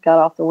got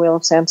off the wheel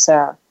of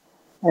samsara,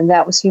 and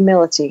that was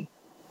humility.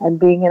 And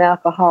being an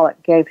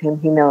alcoholic gave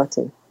him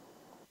humility.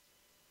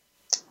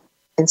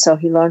 And so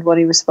he learned what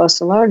he was supposed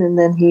to learn, and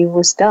then he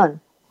was done.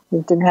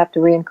 He didn't have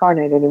to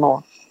reincarnate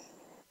anymore."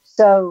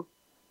 So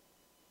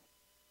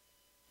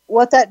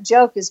what that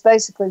joke is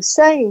basically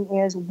saying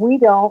is we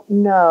don't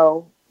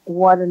know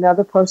what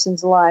another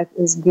person's life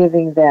is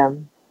giving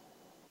them.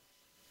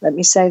 Let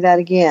me say that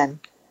again.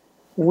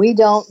 We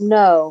don't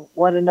know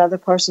what another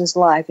person's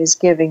life is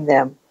giving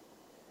them.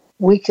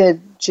 We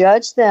could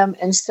judge them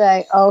and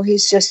say, "Oh,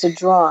 he's just a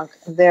drunk,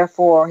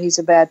 therefore he's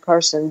a bad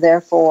person,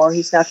 therefore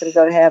he's not going to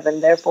go to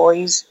heaven, therefore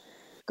he's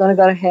going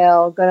to go to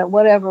hell,"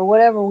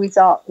 whatever we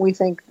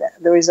think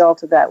that the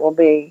result of that will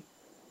be.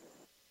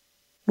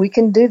 We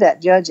can do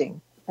that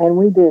judging, and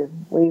we do.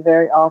 We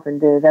very often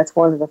do. That's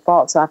one of the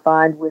faults I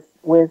find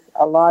with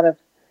a lot of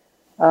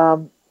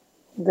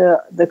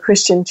the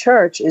Christian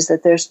church, is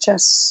that there's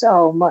just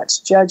so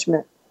much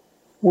judgment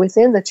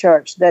within the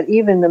church that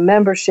even the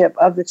membership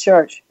of the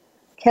church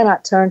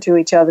cannot turn to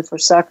each other for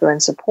succor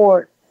and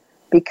support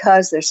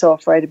because they're so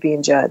afraid of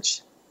being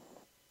judged.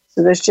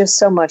 So there's just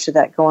so much of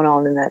that going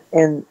on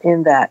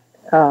in that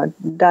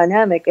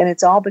dynamic, and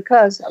it's all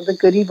because of the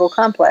good-evil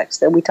complex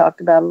that we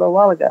talked about a little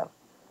while ago.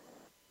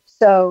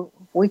 So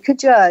we could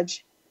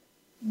judge,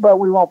 but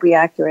we won't be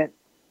accurate.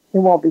 It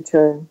won't be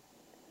true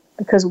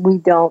because we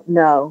don't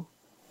know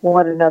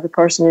what another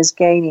person is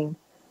gaining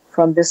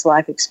from this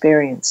life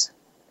experience.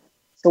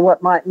 So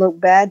what might look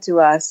bad to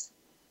us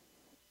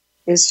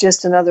is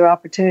just another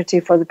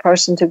opportunity for the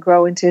person to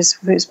grow into his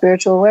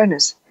spiritual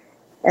awareness.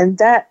 And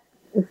that,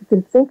 if you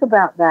can think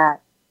about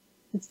that,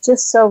 it's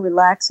just so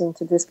relaxing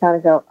to just kind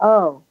of go,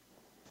 "Oh,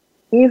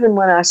 even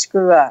when I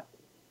screw up,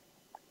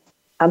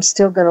 I'm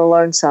still going to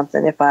learn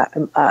something if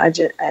and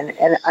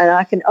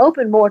I can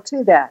open more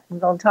to that. I'm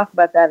going to talk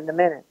about that in a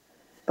minute.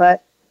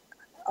 But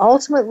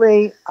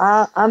ultimately,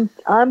 I'm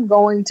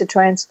going to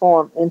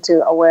transform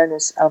into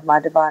awareness of my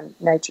divine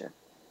nature.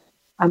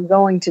 I'm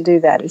going to do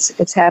that.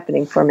 It's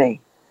happening for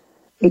me.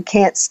 It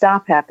can't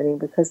stop happening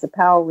because the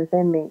power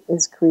within me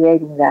is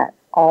creating that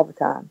all the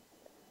time.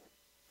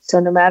 So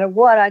no matter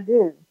what I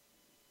do,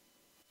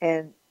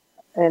 and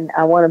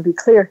I want to be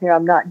clear here,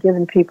 I'm not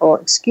giving people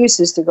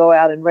excuses to go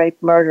out and rape,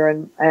 murder,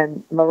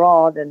 and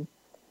maraud and,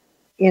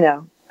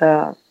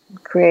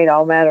 create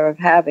all manner of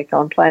havoc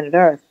on planet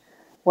Earth.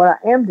 What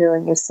I am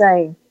doing is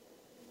saying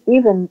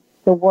even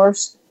the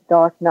worst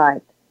dark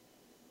night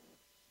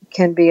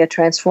can be a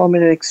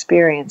transformative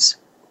experience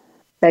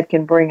that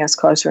can bring us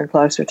closer and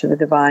closer to the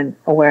divine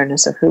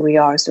awareness of who we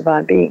are as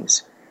divine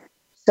beings.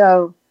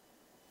 So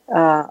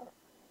that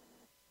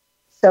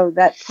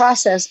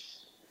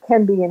process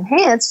can be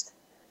enhanced.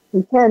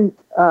 We can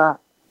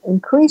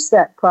increase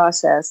that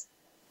process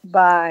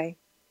by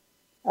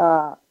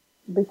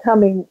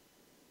becoming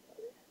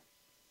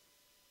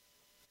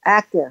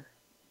active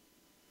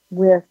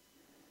with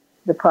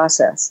the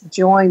process.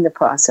 Join the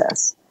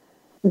process.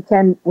 We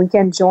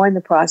can join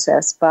the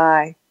process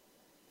by,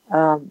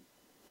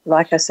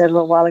 like I said a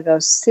little while ago,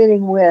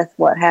 sitting with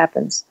what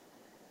happens.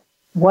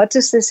 What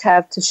does this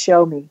have to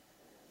show me?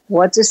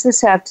 What does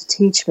this have to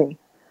teach me?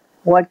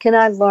 What can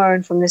I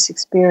learn from this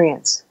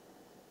experience?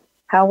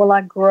 How will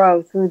I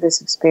grow through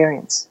this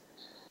experience?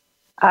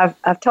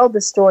 I've told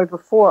this story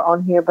before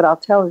on here, but I'll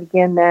tell it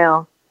again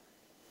now.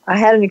 I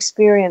had an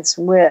experience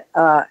with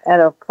at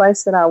a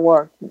place that I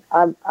worked.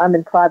 I'm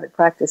in private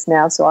practice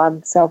now, so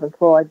I'm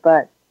self-employed,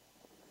 but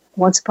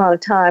once upon a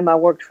time I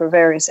worked for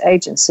various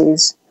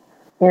agencies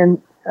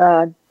in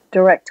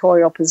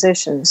directorial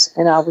positions,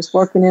 and I was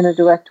working in a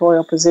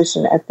directorial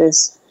position at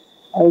this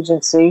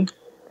agency,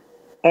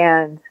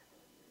 and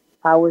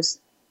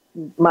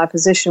my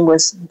position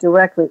was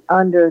directly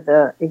under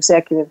the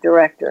executive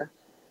director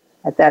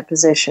at that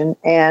position,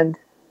 and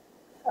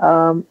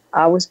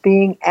I was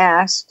being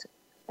asked,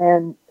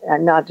 and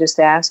not just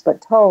asked,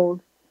 but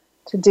told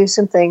to do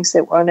some things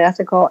that were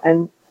unethical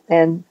and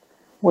and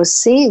was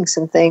seeing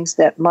some things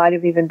that might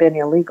have even been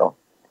illegal.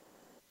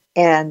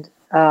 And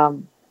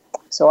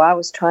so I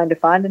was trying to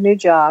find a new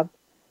job,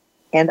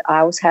 and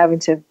I was having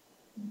to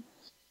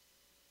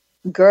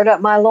gird up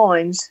my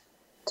loins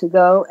to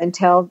go and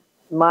tell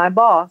my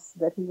boss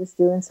that he was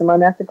doing some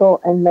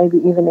unethical and maybe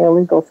even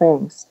illegal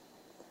things.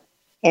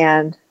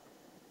 And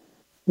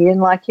he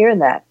didn't like hearing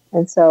that.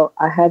 And so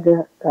I had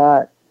to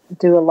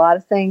do a lot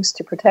of things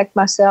to protect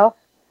myself,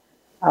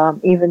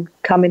 even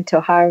coming to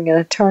hiring an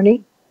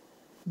attorney.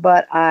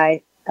 But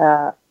I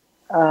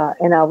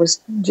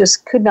was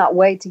just could not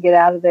wait to get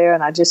out of there.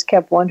 And I just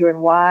kept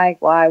wondering why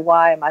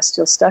am I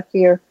still stuck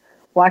here?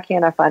 Why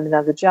can't I find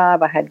another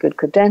job? I had good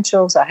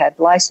credentials. I had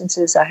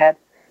licenses. I had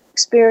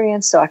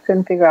experience. So I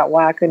couldn't figure out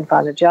why I couldn't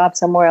find a job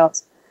somewhere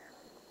else.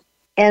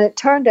 And it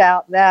turned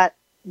out that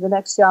the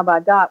next job I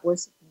got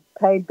was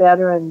paid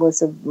better and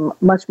was a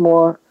much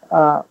more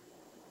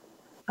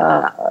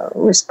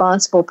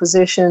responsible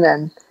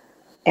position,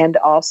 and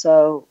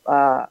also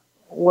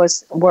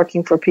was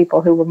working for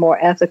people who were more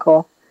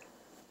ethical,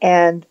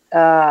 and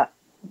but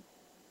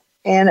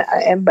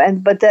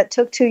that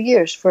took 2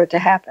 years for it to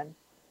happen.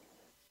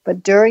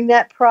 But during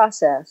that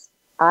process,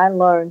 I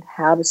learned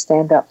how to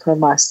stand up for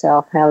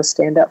myself, how to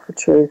stand up for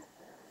truth,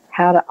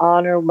 how to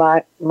honor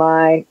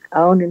my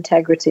own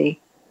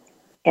integrity,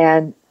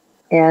 and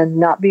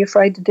not be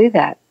afraid to do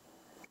that.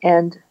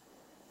 And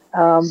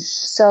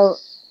so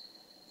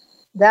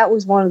that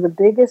was one of the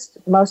biggest,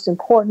 most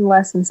important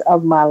lessons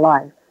of my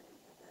life.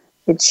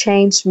 It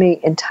changed me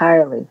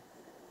entirely.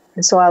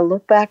 And so I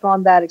look back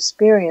on that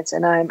experience,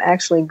 and I'm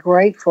actually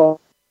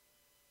grateful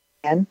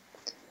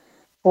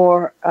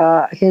for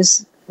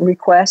his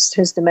request,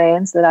 his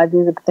demands that I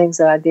do the things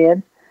that I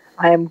did.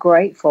 I am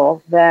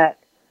grateful that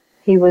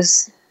he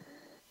was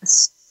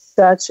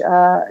such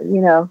a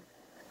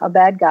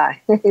bad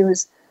guy. he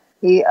was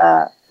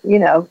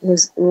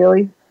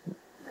really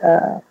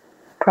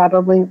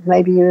probably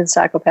maybe even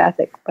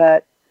psychopathic,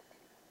 but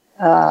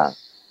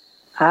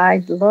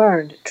I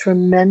learned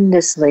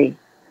tremendously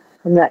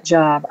from that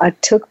job. I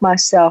took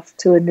myself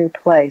to a new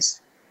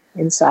place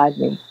inside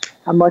me,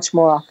 a much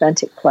more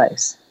authentic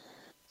place.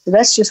 So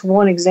that's just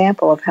one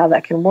example of how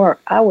that can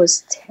work. I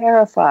was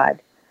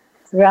terrified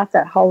throughout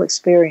that whole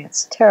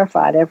experience,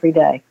 terrified every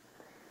day.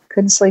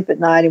 Couldn't sleep at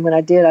night, and when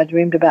I did, I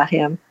dreamed about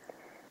him.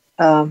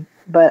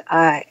 But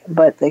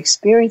the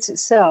experience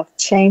itself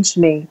changed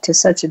me to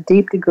such a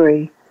deep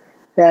degree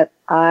that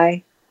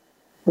I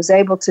was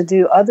able to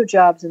do other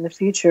jobs in the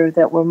future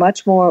that were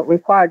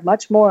required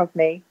much more of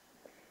me.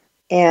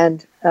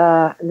 And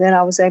then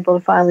I was able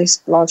to finally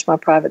launch my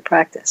private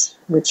practice,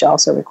 which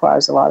also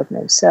requires a lot of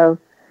me. So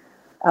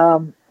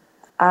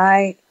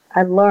I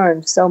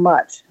learned so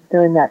much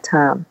during that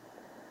time,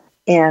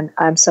 and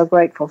I'm so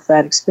grateful for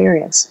that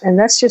experience. And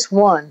that's just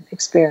one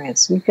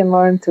experience. You can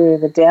learn through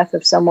the death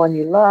of someone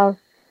you love.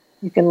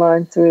 You can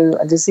learn through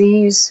a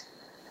disease.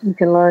 You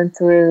can learn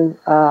through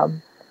a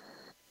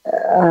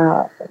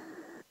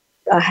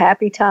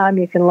happy time.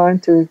 You can learn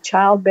through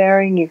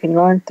childbearing. You can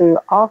learn through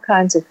all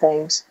kinds of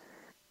things.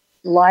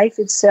 Life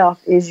itself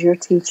is your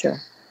teacher.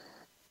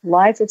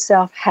 Life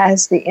itself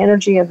has the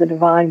energy of the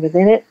divine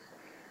within it,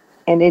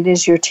 and it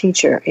is your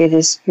teacher. It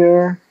is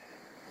your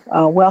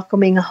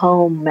welcoming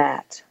home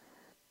mat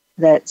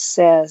that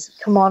says,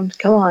 come on,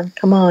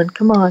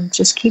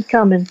 just keep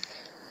coming.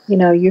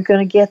 You're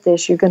going to get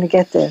this, you're going to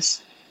get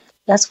this.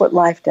 That's what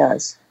life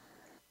does.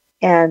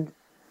 And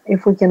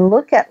if we can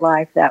look at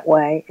life that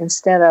way,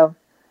 instead of,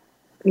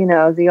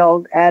 the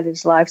old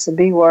adage, life's a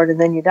B word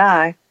and then you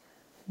die,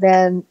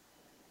 then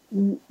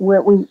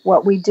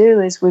what we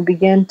do is we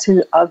begin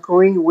to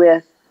agree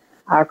with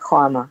our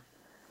karma.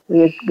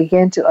 We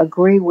begin to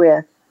agree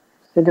with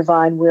the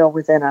divine will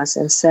within us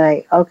and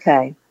say,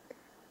 okay,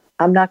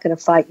 I'm not going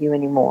to fight you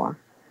anymore.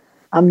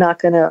 I'm not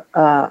going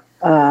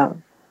to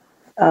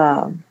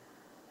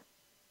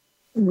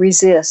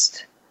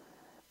resist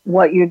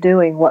what you're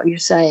doing, what you're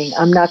saying.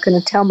 I'm not going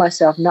to tell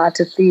myself not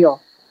to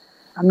feel.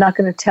 I'm not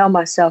going to tell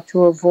myself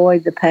to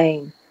avoid the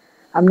pain.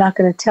 I'm not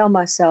going to tell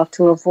myself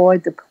to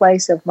avoid the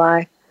place of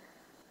my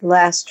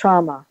last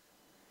trauma.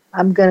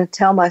 I'm going to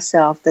tell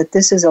myself that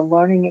this is a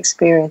learning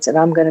experience and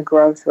I'm going to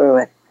grow through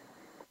it.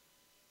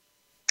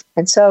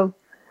 And so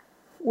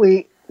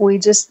we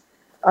just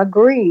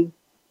agree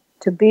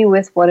to be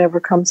with whatever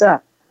comes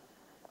up.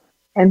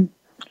 And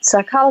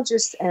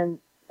psychologists and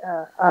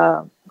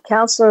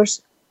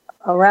counselors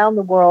around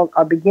the world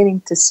are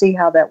beginning to see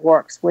how that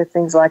works with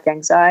things like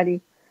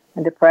anxiety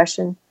and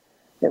depression,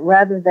 that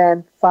rather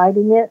than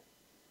fighting it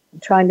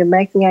and trying to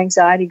make the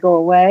anxiety go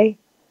away,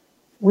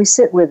 we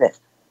sit with it.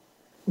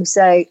 We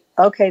say,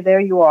 okay,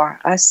 there you are,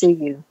 I see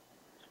you.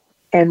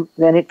 And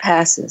then it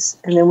passes.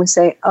 And then we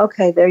say,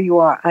 okay, there you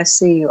are, I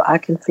see you, I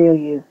can feel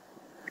you.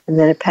 And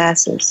then it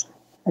passes.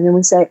 And then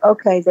we say,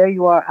 okay, there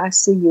you are, I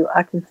see you,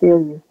 I can feel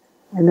you.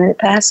 And then it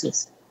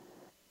passes.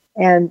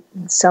 And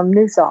some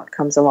new thought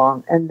comes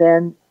along. And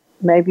then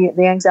maybe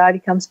the anxiety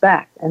comes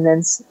back. And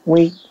then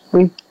we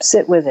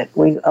sit with it.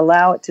 We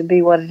allow it to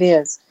be what it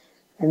is.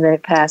 And then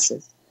it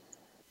passes.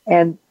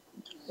 And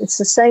It's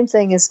the same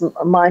thing as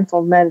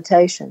mindful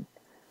meditation,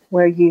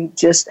 where you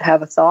just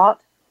have a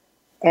thought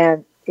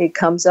and it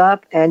comes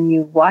up and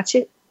you watch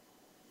it.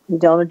 You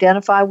don't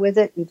identify with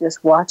it. You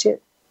just watch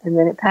it, and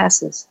then it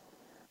passes.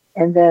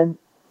 And then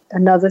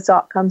another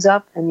thought comes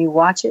up and you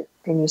watch it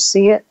and you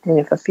see it. And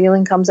if a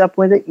feeling comes up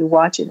with it, you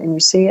watch it and you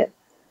see it,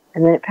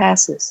 and then it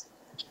passes.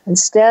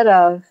 Instead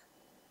of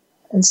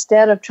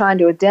trying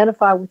to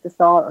identify with the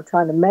thought or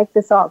trying to make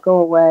the thought go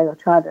away or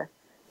try to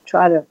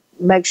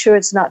make sure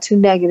it's not too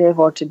negative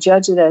or to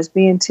judge it as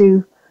being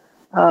too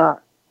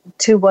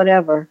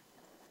whatever,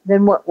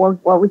 then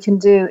what we can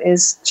do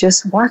is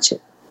just watch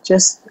it.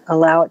 Just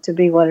allow it to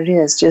be what it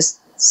is. Just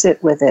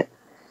sit with it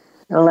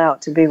and allow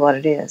it to be what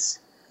it is.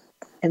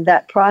 And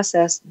that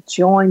process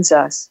joins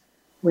us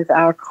with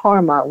our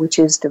karma, which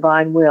is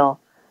divine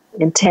will,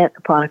 intent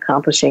upon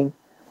accomplishing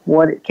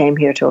what it came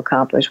here to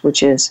accomplish,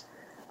 which is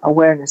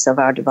awareness of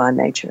our divine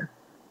nature.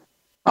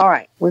 All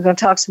right, we're going to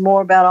talk some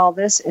more about all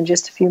this in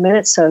just a few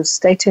minutes, so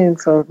stay tuned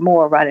for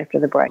more right after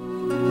the break.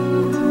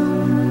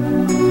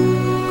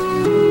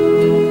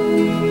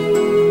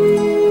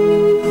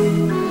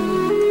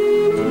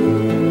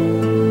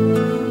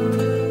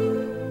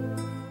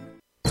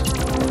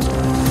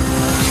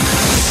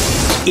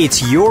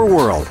 It's your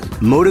world.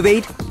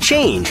 Motivate,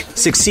 change,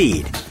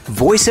 succeed.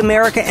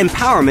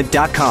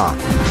 VoiceAmericaEmpowerment.com.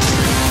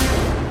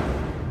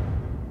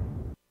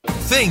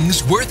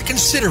 Things Worth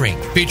Considering,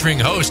 featuring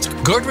host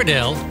Gord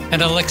Riddell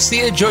and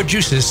Alexia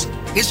Georgiousis,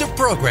 is a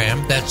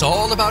program that's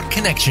all about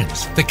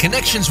connections. The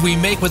connections we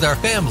make with our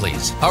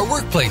families, our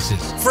workplaces,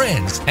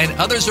 friends, and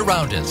others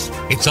around us.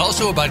 It's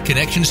also about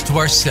connections to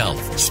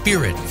ourself,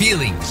 spirit,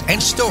 feelings,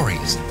 and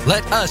stories.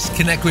 Let us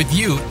connect with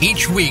you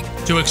each week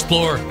to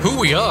explore who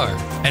we are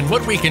and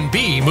what we can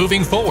be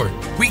moving forward.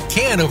 We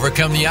can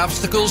overcome the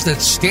obstacles that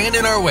stand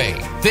in our way.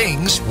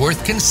 Things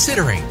Worth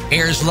Considering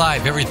airs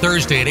live every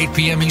Thursday at 8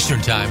 p.m.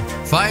 Eastern Time,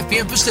 5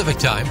 p.m. Pacific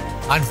Time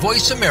on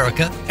Voice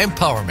America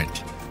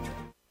Empowerment.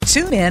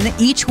 Tune in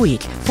each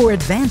week for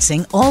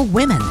Advancing All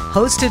Women,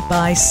 hosted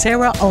by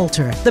Sarah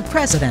Alter, the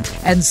president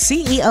and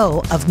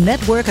CEO of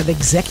Network of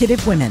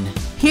Executive Women.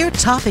 Hear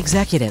top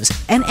executives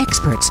and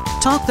experts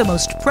talk the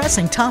most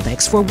pressing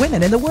topics for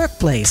women in the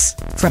workplace,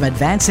 from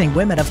advancing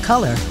women of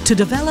color to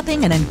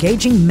developing and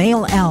engaging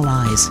male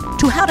allies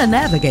to how to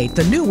navigate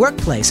the new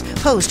workplace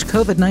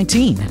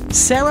post-COVID-19.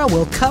 Sarah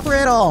will cover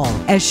it all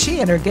as she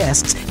and her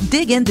guests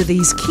dig into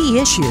these key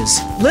issues.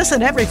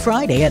 Listen every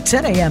Friday at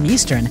 10 a.m.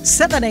 Eastern,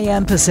 7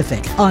 a.m.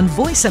 Pacific on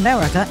Voice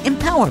America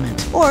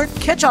Empowerment, or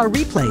catch our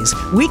replays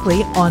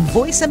weekly on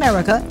Voice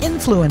America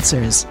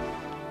Influencers.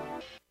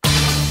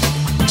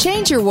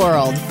 Change your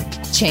world.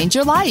 Change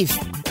your life.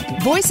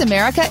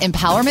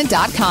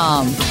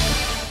 VoiceAmericaEmpowerment.com.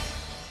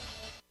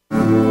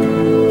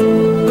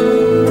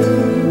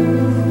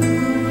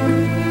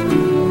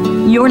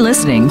 You're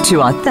listening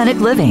to Authentic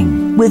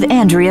Living with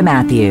Andrea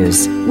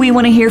Matthews. We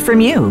want to hear from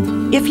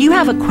you. If you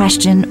have a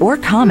question or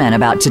comment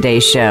about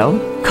today's show,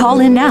 call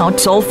in now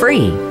toll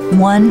free.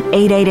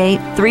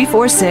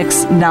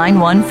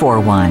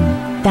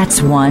 1-888-346-9141. That's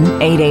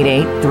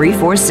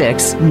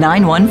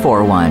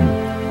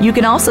 1-888-346-9141. You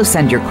can also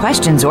send your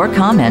questions or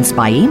comments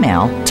by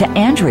email to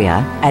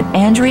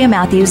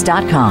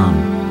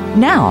Andrea@AndreaMatthews.com.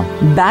 Now,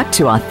 back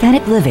to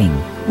Authentic Living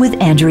with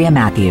Andrea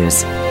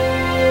Matthews.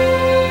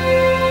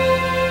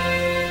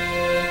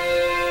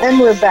 And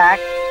we're back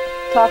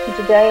talking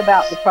today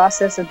about the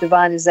process of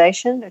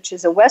divinization, which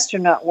is a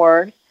Western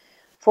word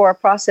for a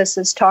process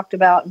that's talked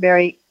about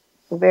very,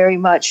 very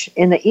much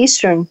in the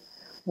Eastern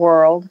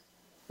world,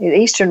 in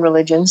Eastern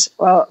religions,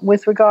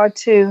 with regard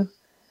to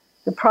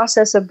the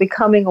process of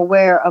becoming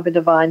aware of a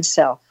divine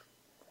self.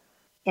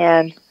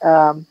 And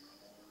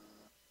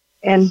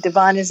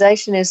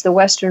divinization is the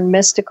Western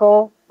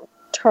mystical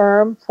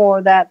term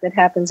for that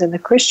happens in the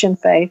Christian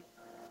faith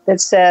that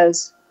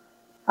says,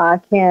 I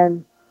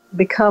can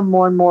become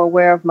more and more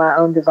aware of my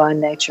own divine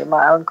nature,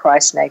 my own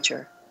Christ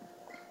nature.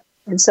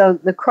 And so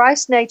the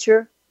Christ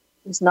nature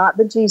is not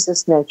the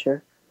Jesus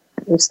nature,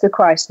 it's the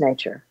Christ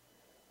nature.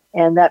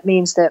 And that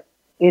means that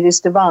it is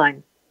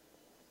divine.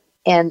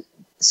 And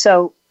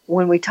so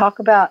when we talk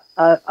about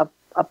a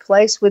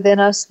place within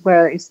us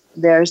where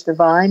there's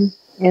divine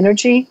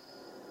energy,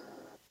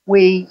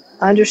 we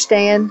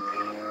understand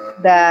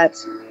that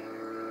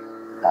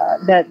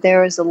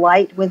there is a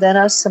light within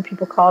us. Some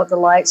people call it the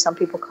light. Some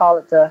people call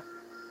it the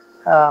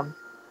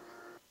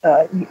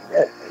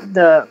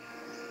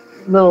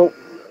little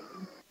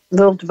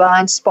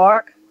divine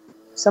spark.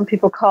 Some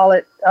people call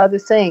it other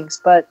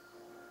things. But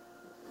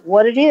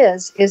what it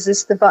is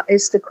it's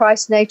the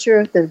Christ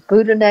nature, the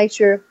Buddha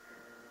nature,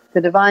 the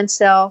divine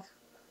self,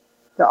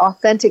 the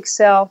authentic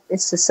self.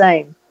 It's the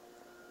same.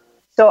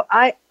 So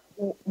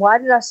why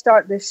did I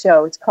start this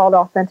show? It's called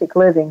Authentic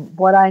Living.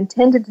 What I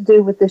intended to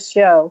do with this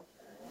show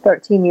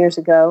 13 years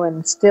ago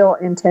and still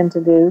intend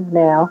to do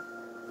now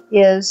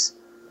is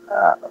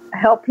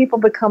help people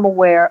become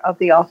aware of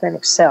the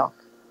authentic self.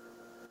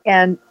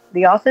 And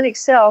the authentic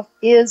self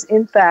is,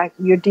 in fact,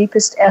 your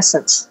deepest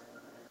essence.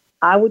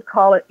 I would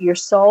call it your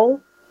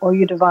soul or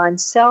your divine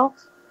self,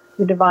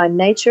 your divine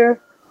nature,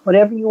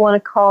 whatever you want to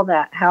call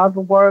that,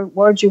 however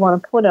words you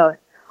want to put on it.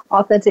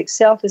 Authentic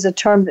self is a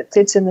term that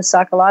fits in the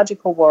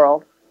psychological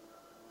world,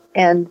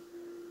 and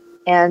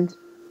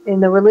in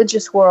the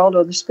religious world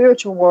or the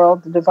spiritual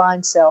world, the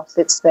divine self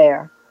fits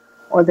there,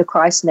 or the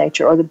Christ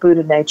nature, or the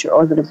Buddha nature,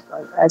 or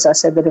as I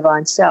said, the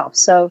divine self.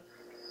 So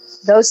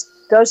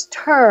those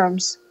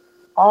terms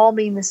all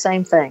mean the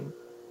same thing.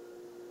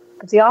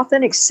 But the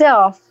authentic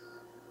self,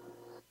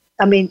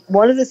 I mean,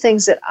 one of the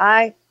things that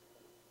I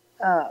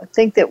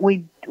think that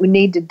we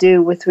need to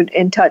do with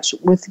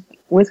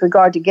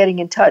regard to getting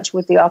in touch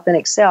with the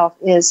authentic self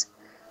is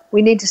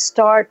we need to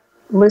start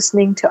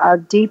listening to our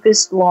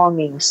deepest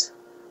longings.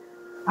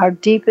 Our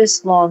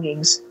deepest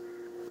longings.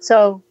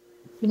 So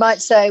you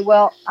might say,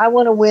 well, I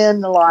want to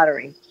win the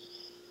lottery.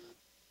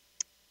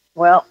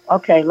 Well,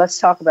 okay, let's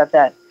talk about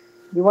that.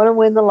 You want to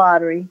win the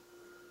lottery.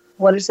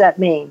 What does that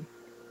mean?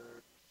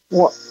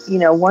 Well,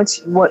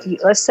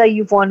 let's say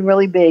you've won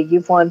really big.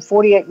 You've won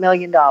 $48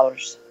 million,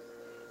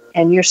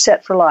 and you're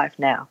set for life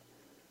now.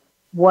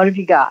 What have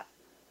you got?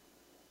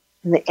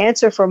 And the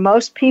answer for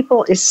most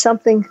people is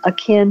something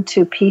akin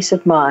to peace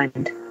of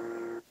mind.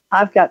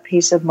 I've got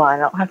peace of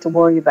mind. I don't have to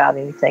worry about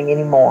anything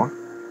anymore.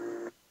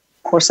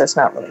 Of course, that's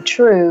not really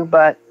true,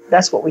 but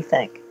that's what we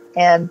think.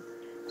 And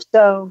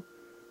so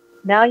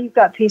now you've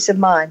got peace of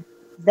mind.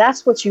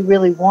 That's what you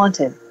really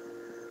wanted.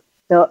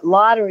 The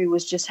lottery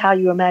was just how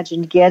you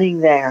imagined getting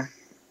there.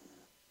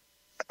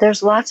 But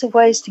there's lots of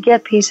ways to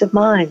get peace of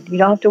mind. You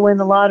don't have to win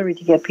the lottery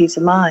to get peace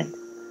of mind.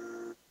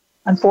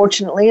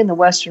 Unfortunately, in the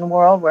Western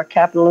world where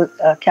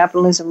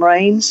capitalism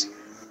reigns,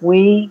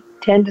 we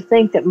tend to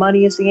think that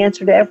money is the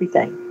answer to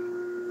everything.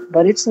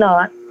 But it's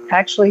not.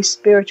 Actually,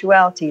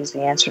 spirituality is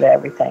the answer to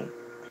everything.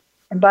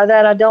 And by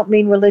that, I don't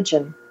mean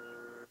religion.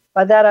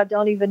 By that, I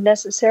don't even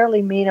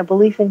necessarily mean a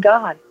belief in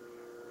God.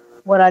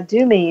 What I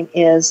do mean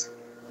is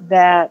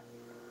that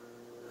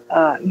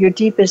your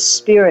deepest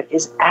spirit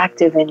is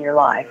active in your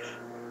life.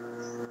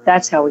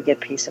 That's how we get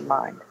peace of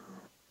mind.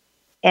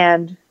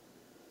 And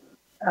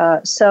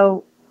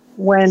so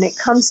when it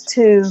comes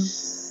to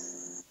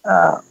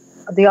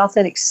the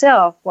authentic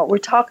self, what we're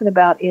talking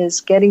about is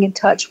getting in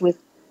touch with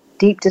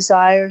deep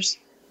desires,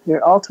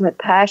 your ultimate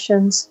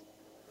passions,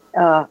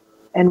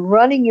 and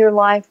running your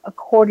life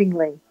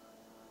accordingly.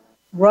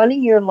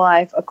 Running your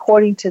life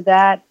according to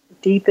that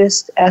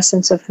deepest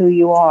essence of who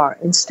you are,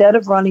 instead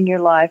of running your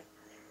life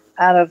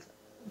out of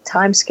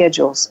time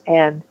schedules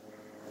and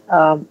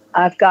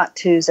I've got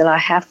tos and I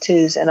have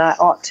tos and I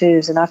ought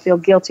tos and I feel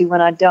guilty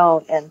when I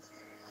don't, and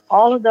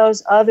all of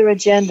those other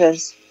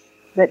agendas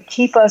that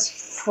keep us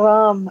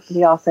from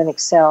the authentic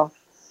self,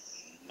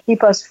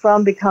 keep us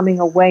from becoming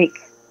awake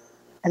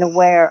and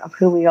aware of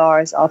who we are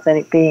as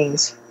authentic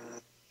beings.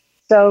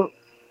 So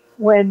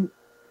when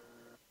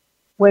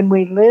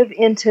we live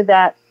into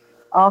that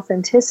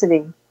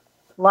authenticity,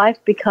 life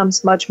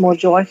becomes much more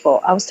joyful.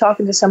 I was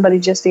talking to somebody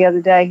just the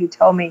other day who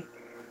told me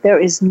there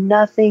is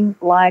nothing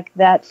like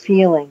that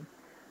feeling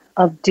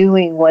of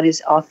doing what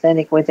is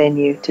authentic within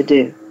you to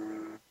do.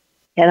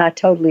 And I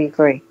totally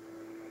agree.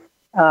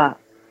 When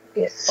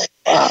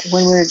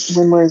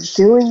we're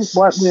doing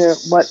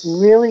what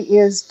really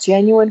is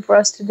genuine for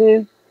us to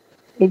do,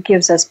 it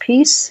gives us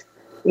peace,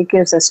 it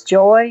gives us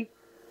joy,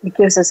 it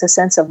gives us a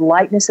sense of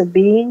lightness of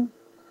being,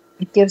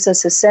 it gives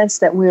us a sense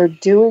that we're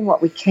doing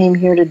what we came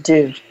here to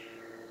do.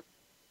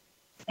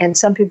 And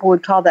some people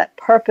would call that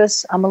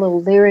purpose. I'm a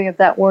little leery of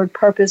that word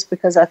purpose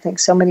because I think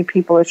so many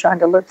people are trying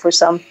to look for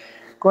some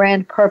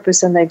grand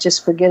purpose and they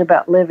just forget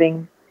about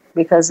living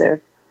because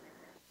they're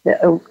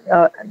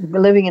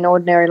living an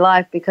ordinary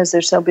life because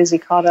they're so busy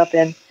caught up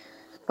in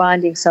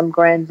finding some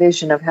grand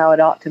vision of how it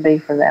ought to be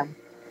for them.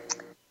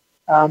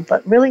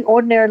 But really,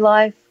 ordinary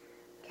life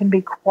can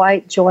be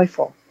quite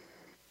joyful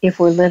if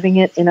we're living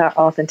it in our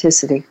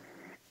authenticity.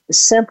 The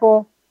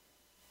simple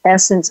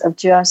essence of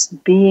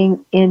just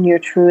being in your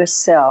truest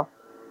self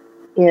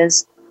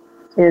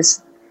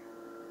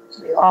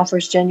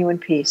offers genuine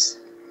peace.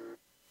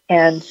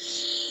 And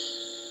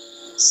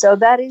so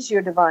that is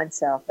your divine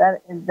self.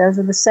 Those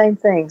are the same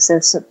things.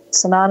 They're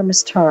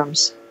synonymous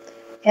terms.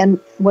 And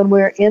when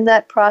we're in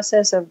that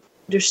process of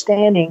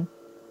understanding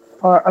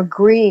or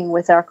agreeing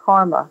with our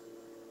karma,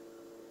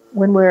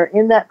 when we're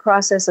in that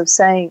process of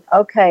saying,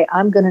 okay,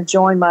 I'm going to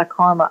join my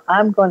karma,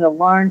 I'm going to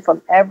learn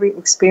from every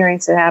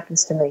experience that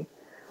happens to me,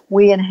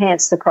 we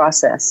enhance the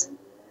process.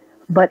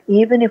 But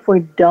even if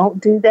we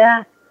don't do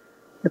that,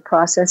 the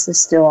process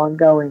is still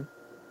ongoing.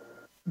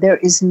 There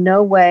is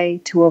no way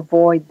to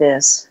avoid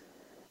this.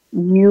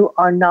 You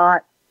are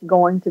not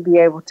going to be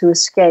able to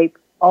escape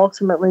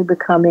ultimately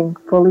becoming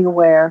fully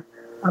aware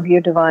of your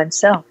divine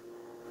self.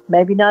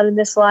 Maybe not in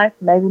this life,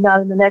 maybe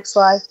not in the next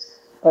life,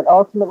 but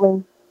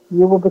ultimately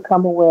you will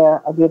become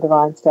aware of your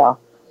divine self.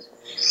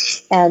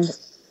 And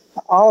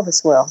all of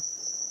us will.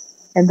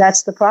 And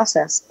that's the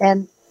process.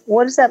 And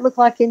what does that look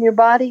like in your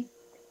body?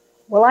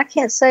 Well, I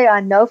can't say I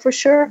know for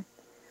sure,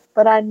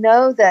 but I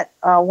know that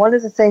one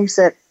of the things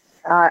that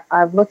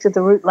I've looked at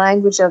the root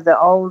language of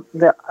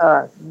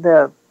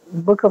the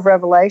book of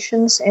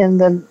Revelations in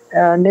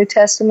the New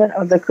Testament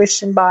of the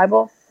Christian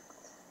Bible,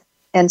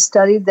 and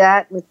studied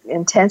that with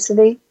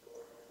intensity.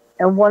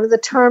 And one of the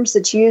terms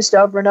that's used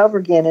over and over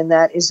again in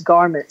that is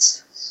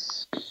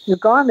garments. Your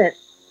garment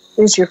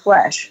is your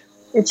flesh.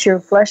 It's your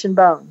flesh and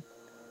bone.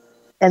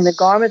 And the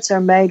garments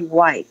are made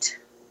white.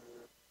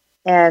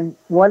 And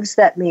what does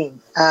that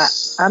mean?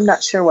 I'm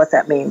not sure what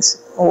that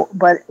means.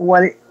 But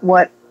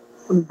what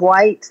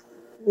white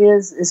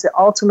is the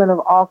ultimate of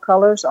all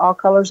colors. All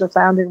colors are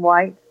found in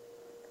white.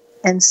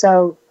 And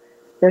so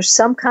there's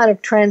some kind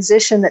of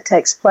transition that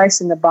takes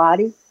place in the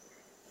body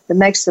that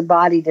makes the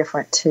body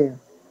different too.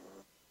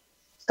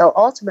 So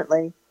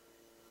ultimately,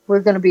 we're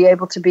going to be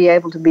able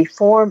to be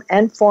form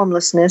and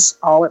formlessness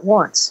all at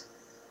once.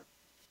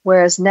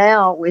 Whereas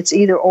now it's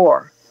either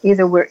or.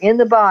 Either we're in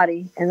the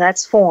body and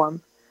that's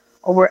form,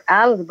 or we're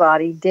out of the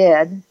body,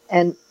 dead,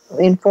 and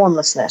in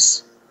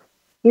formlessness.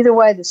 Either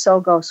way, the soul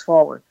goes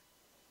forward.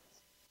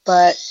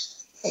 But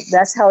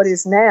that's how it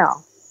is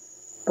now.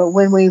 But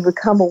when we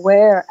become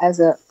aware as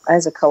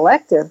a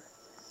collective,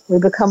 we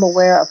become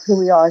aware of who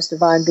we are as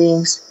divine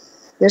beings,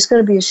 there's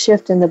going to be a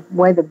shift in the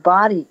way the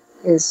body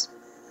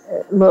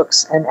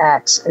looks and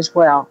acts as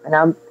well.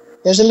 And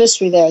there's a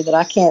mystery there that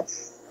I can't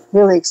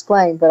really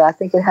explain, but I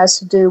think it has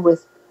to do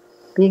with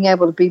being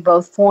able to be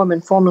both form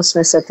and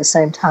formlessness at the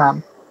same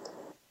time.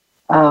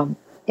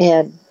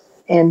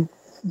 And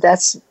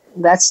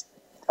that's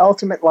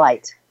ultimate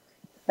light.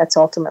 That's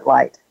ultimate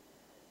light.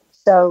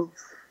 So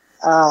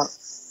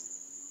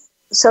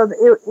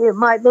it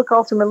might look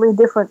ultimately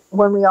different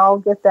when we all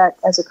get that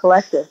as a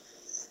collective.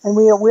 And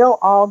we will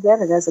all get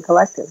it as a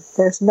collective.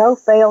 There's no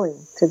failing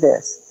to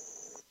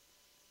this.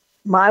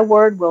 My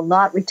word will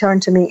not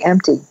return to me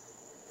empty.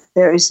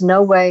 There is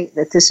no way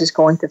that this is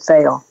going to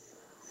fail.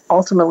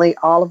 Ultimately,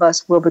 all of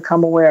us will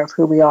become aware of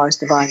who we are as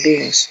divine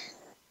beings.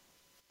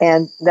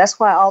 And that's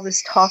why all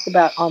this talk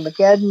about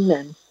Armageddon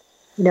and,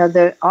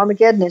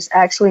 Armageddon is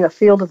actually a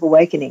field of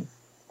awakening.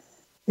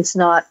 It's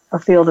not a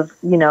field of,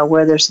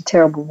 where there's a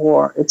terrible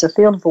war. It's a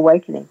field of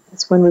awakening.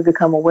 It's when we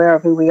become aware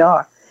of who we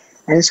are.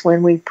 And it's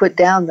when we put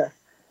down the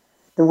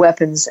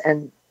weapons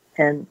and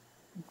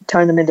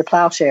turn them into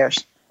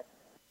plowshares.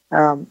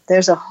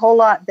 There's a whole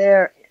lot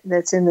there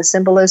that's in the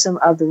symbolism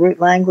of the root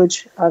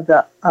language of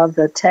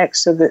the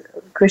text of the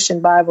Christian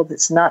Bible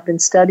that's not been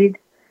studied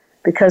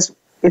because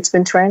it's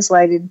been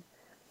translated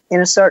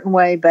in a certain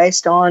way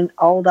based on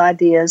old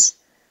ideas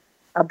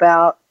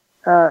about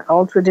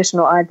old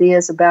traditional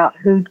ideas about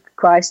who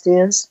Christ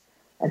is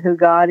and who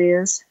God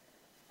is.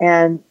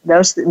 And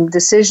those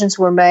decisions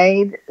were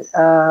made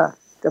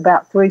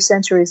about 3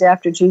 centuries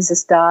after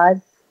Jesus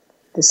died.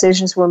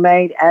 Decisions were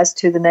made as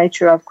to the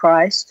nature of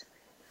Christ.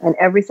 And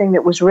everything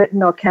that was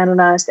written or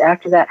canonized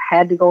after that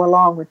had to go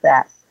along with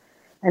that.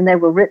 And they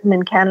were written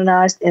and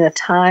canonized in a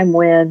time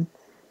when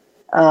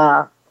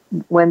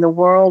the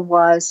world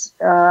was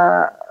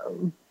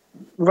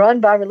run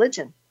by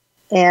religion.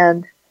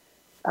 And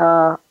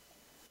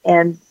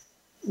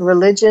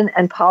religion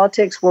and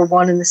politics were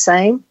one and the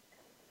same.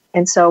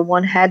 And so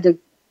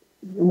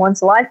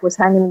one's life was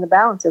hanging in the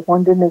balance if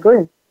one didn't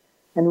agree.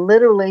 And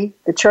literally,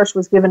 the church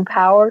was given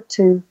power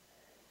to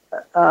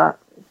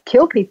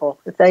kill people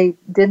if they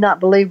did not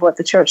believe what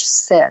the church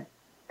said.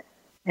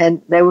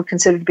 And they were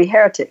considered to be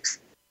heretics,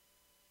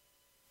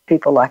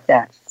 people like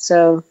that.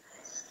 So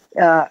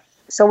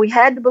we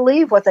had to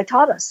believe what they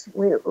taught us.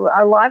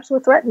 Our lives were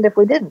threatened if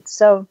we didn't.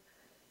 So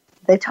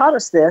they taught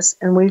us this,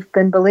 and we've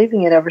been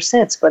believing it ever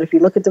since. But if you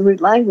look at the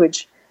root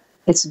language,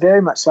 it's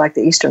very much like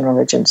the Eastern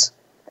religions.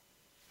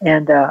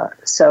 And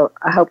so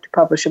I hope to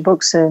publish a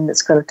book soon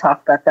that's going to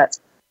talk about that.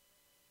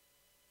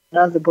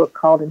 Another book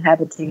called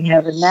Inhabiting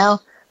Heaven Now,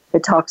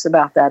 it talks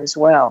about that as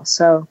well.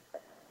 So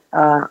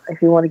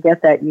if you want to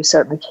get that, you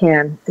certainly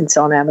can. It's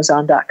on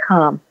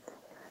Amazon.com.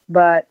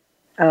 But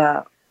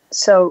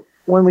so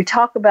when we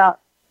talk about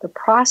the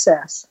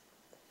process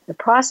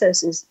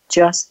is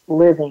just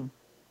living.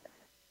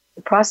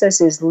 The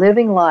process is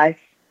living life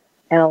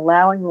and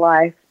allowing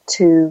life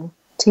to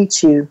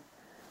teach you,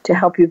 to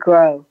help you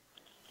grow,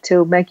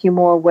 to make you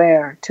more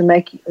aware,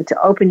 to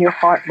open your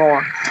heart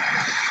more,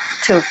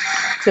 to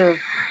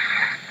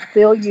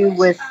fill you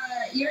with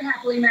you're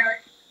happily married.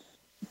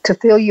 To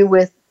fill you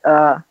with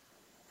the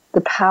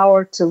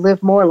power to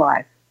live more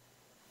life.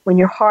 When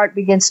your heart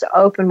begins to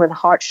open, when the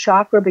heart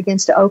chakra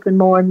begins to open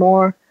more and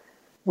more,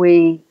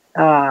 we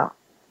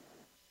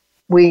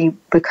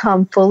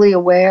become fully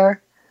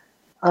aware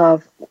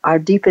of our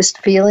deepest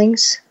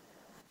feelings,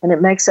 and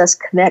it makes us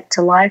connect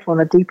to life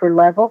on a deeper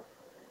level.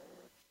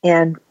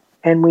 And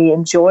we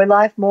enjoy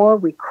life more,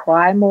 we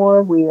cry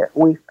more,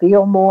 we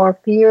feel more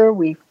fear,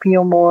 we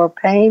feel more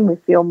pain, we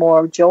feel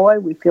more joy,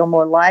 we feel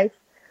more life,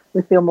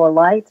 we feel more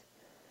light.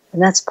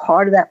 And that's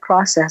part of that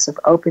process of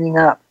opening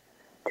up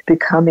to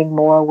becoming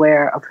more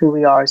aware of who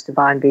we are as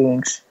divine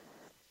beings.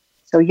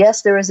 So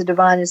yes, there is a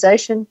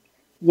divinization.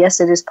 Yes,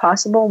 it is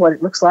possible. What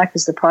it looks like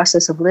is the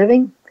process of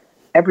living.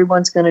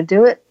 Everyone's going to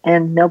do it,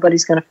 and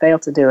nobody's going to fail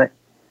to do it.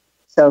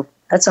 So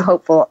that's a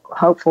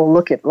hopeful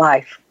look at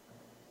life.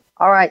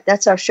 All right,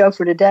 that's our show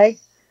for today.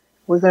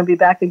 We're going to be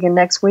back again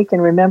next week.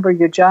 And remember,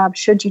 your job,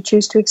 should you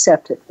choose to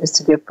accept it, is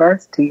to give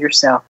birth to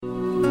yourself.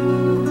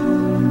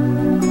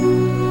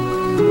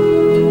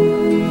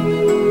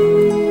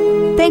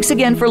 Thanks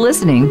again for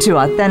listening to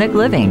Authentic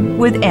Living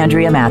with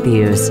Andrea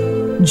Matthews.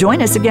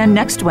 Join us again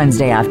next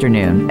Wednesday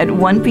afternoon at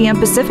 1 p.m.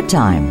 Pacific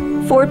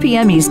Time, 4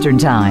 p.m. Eastern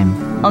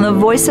Time on the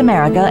Voice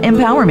America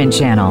Empowerment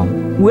Channel.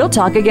 We'll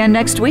talk again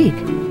next week.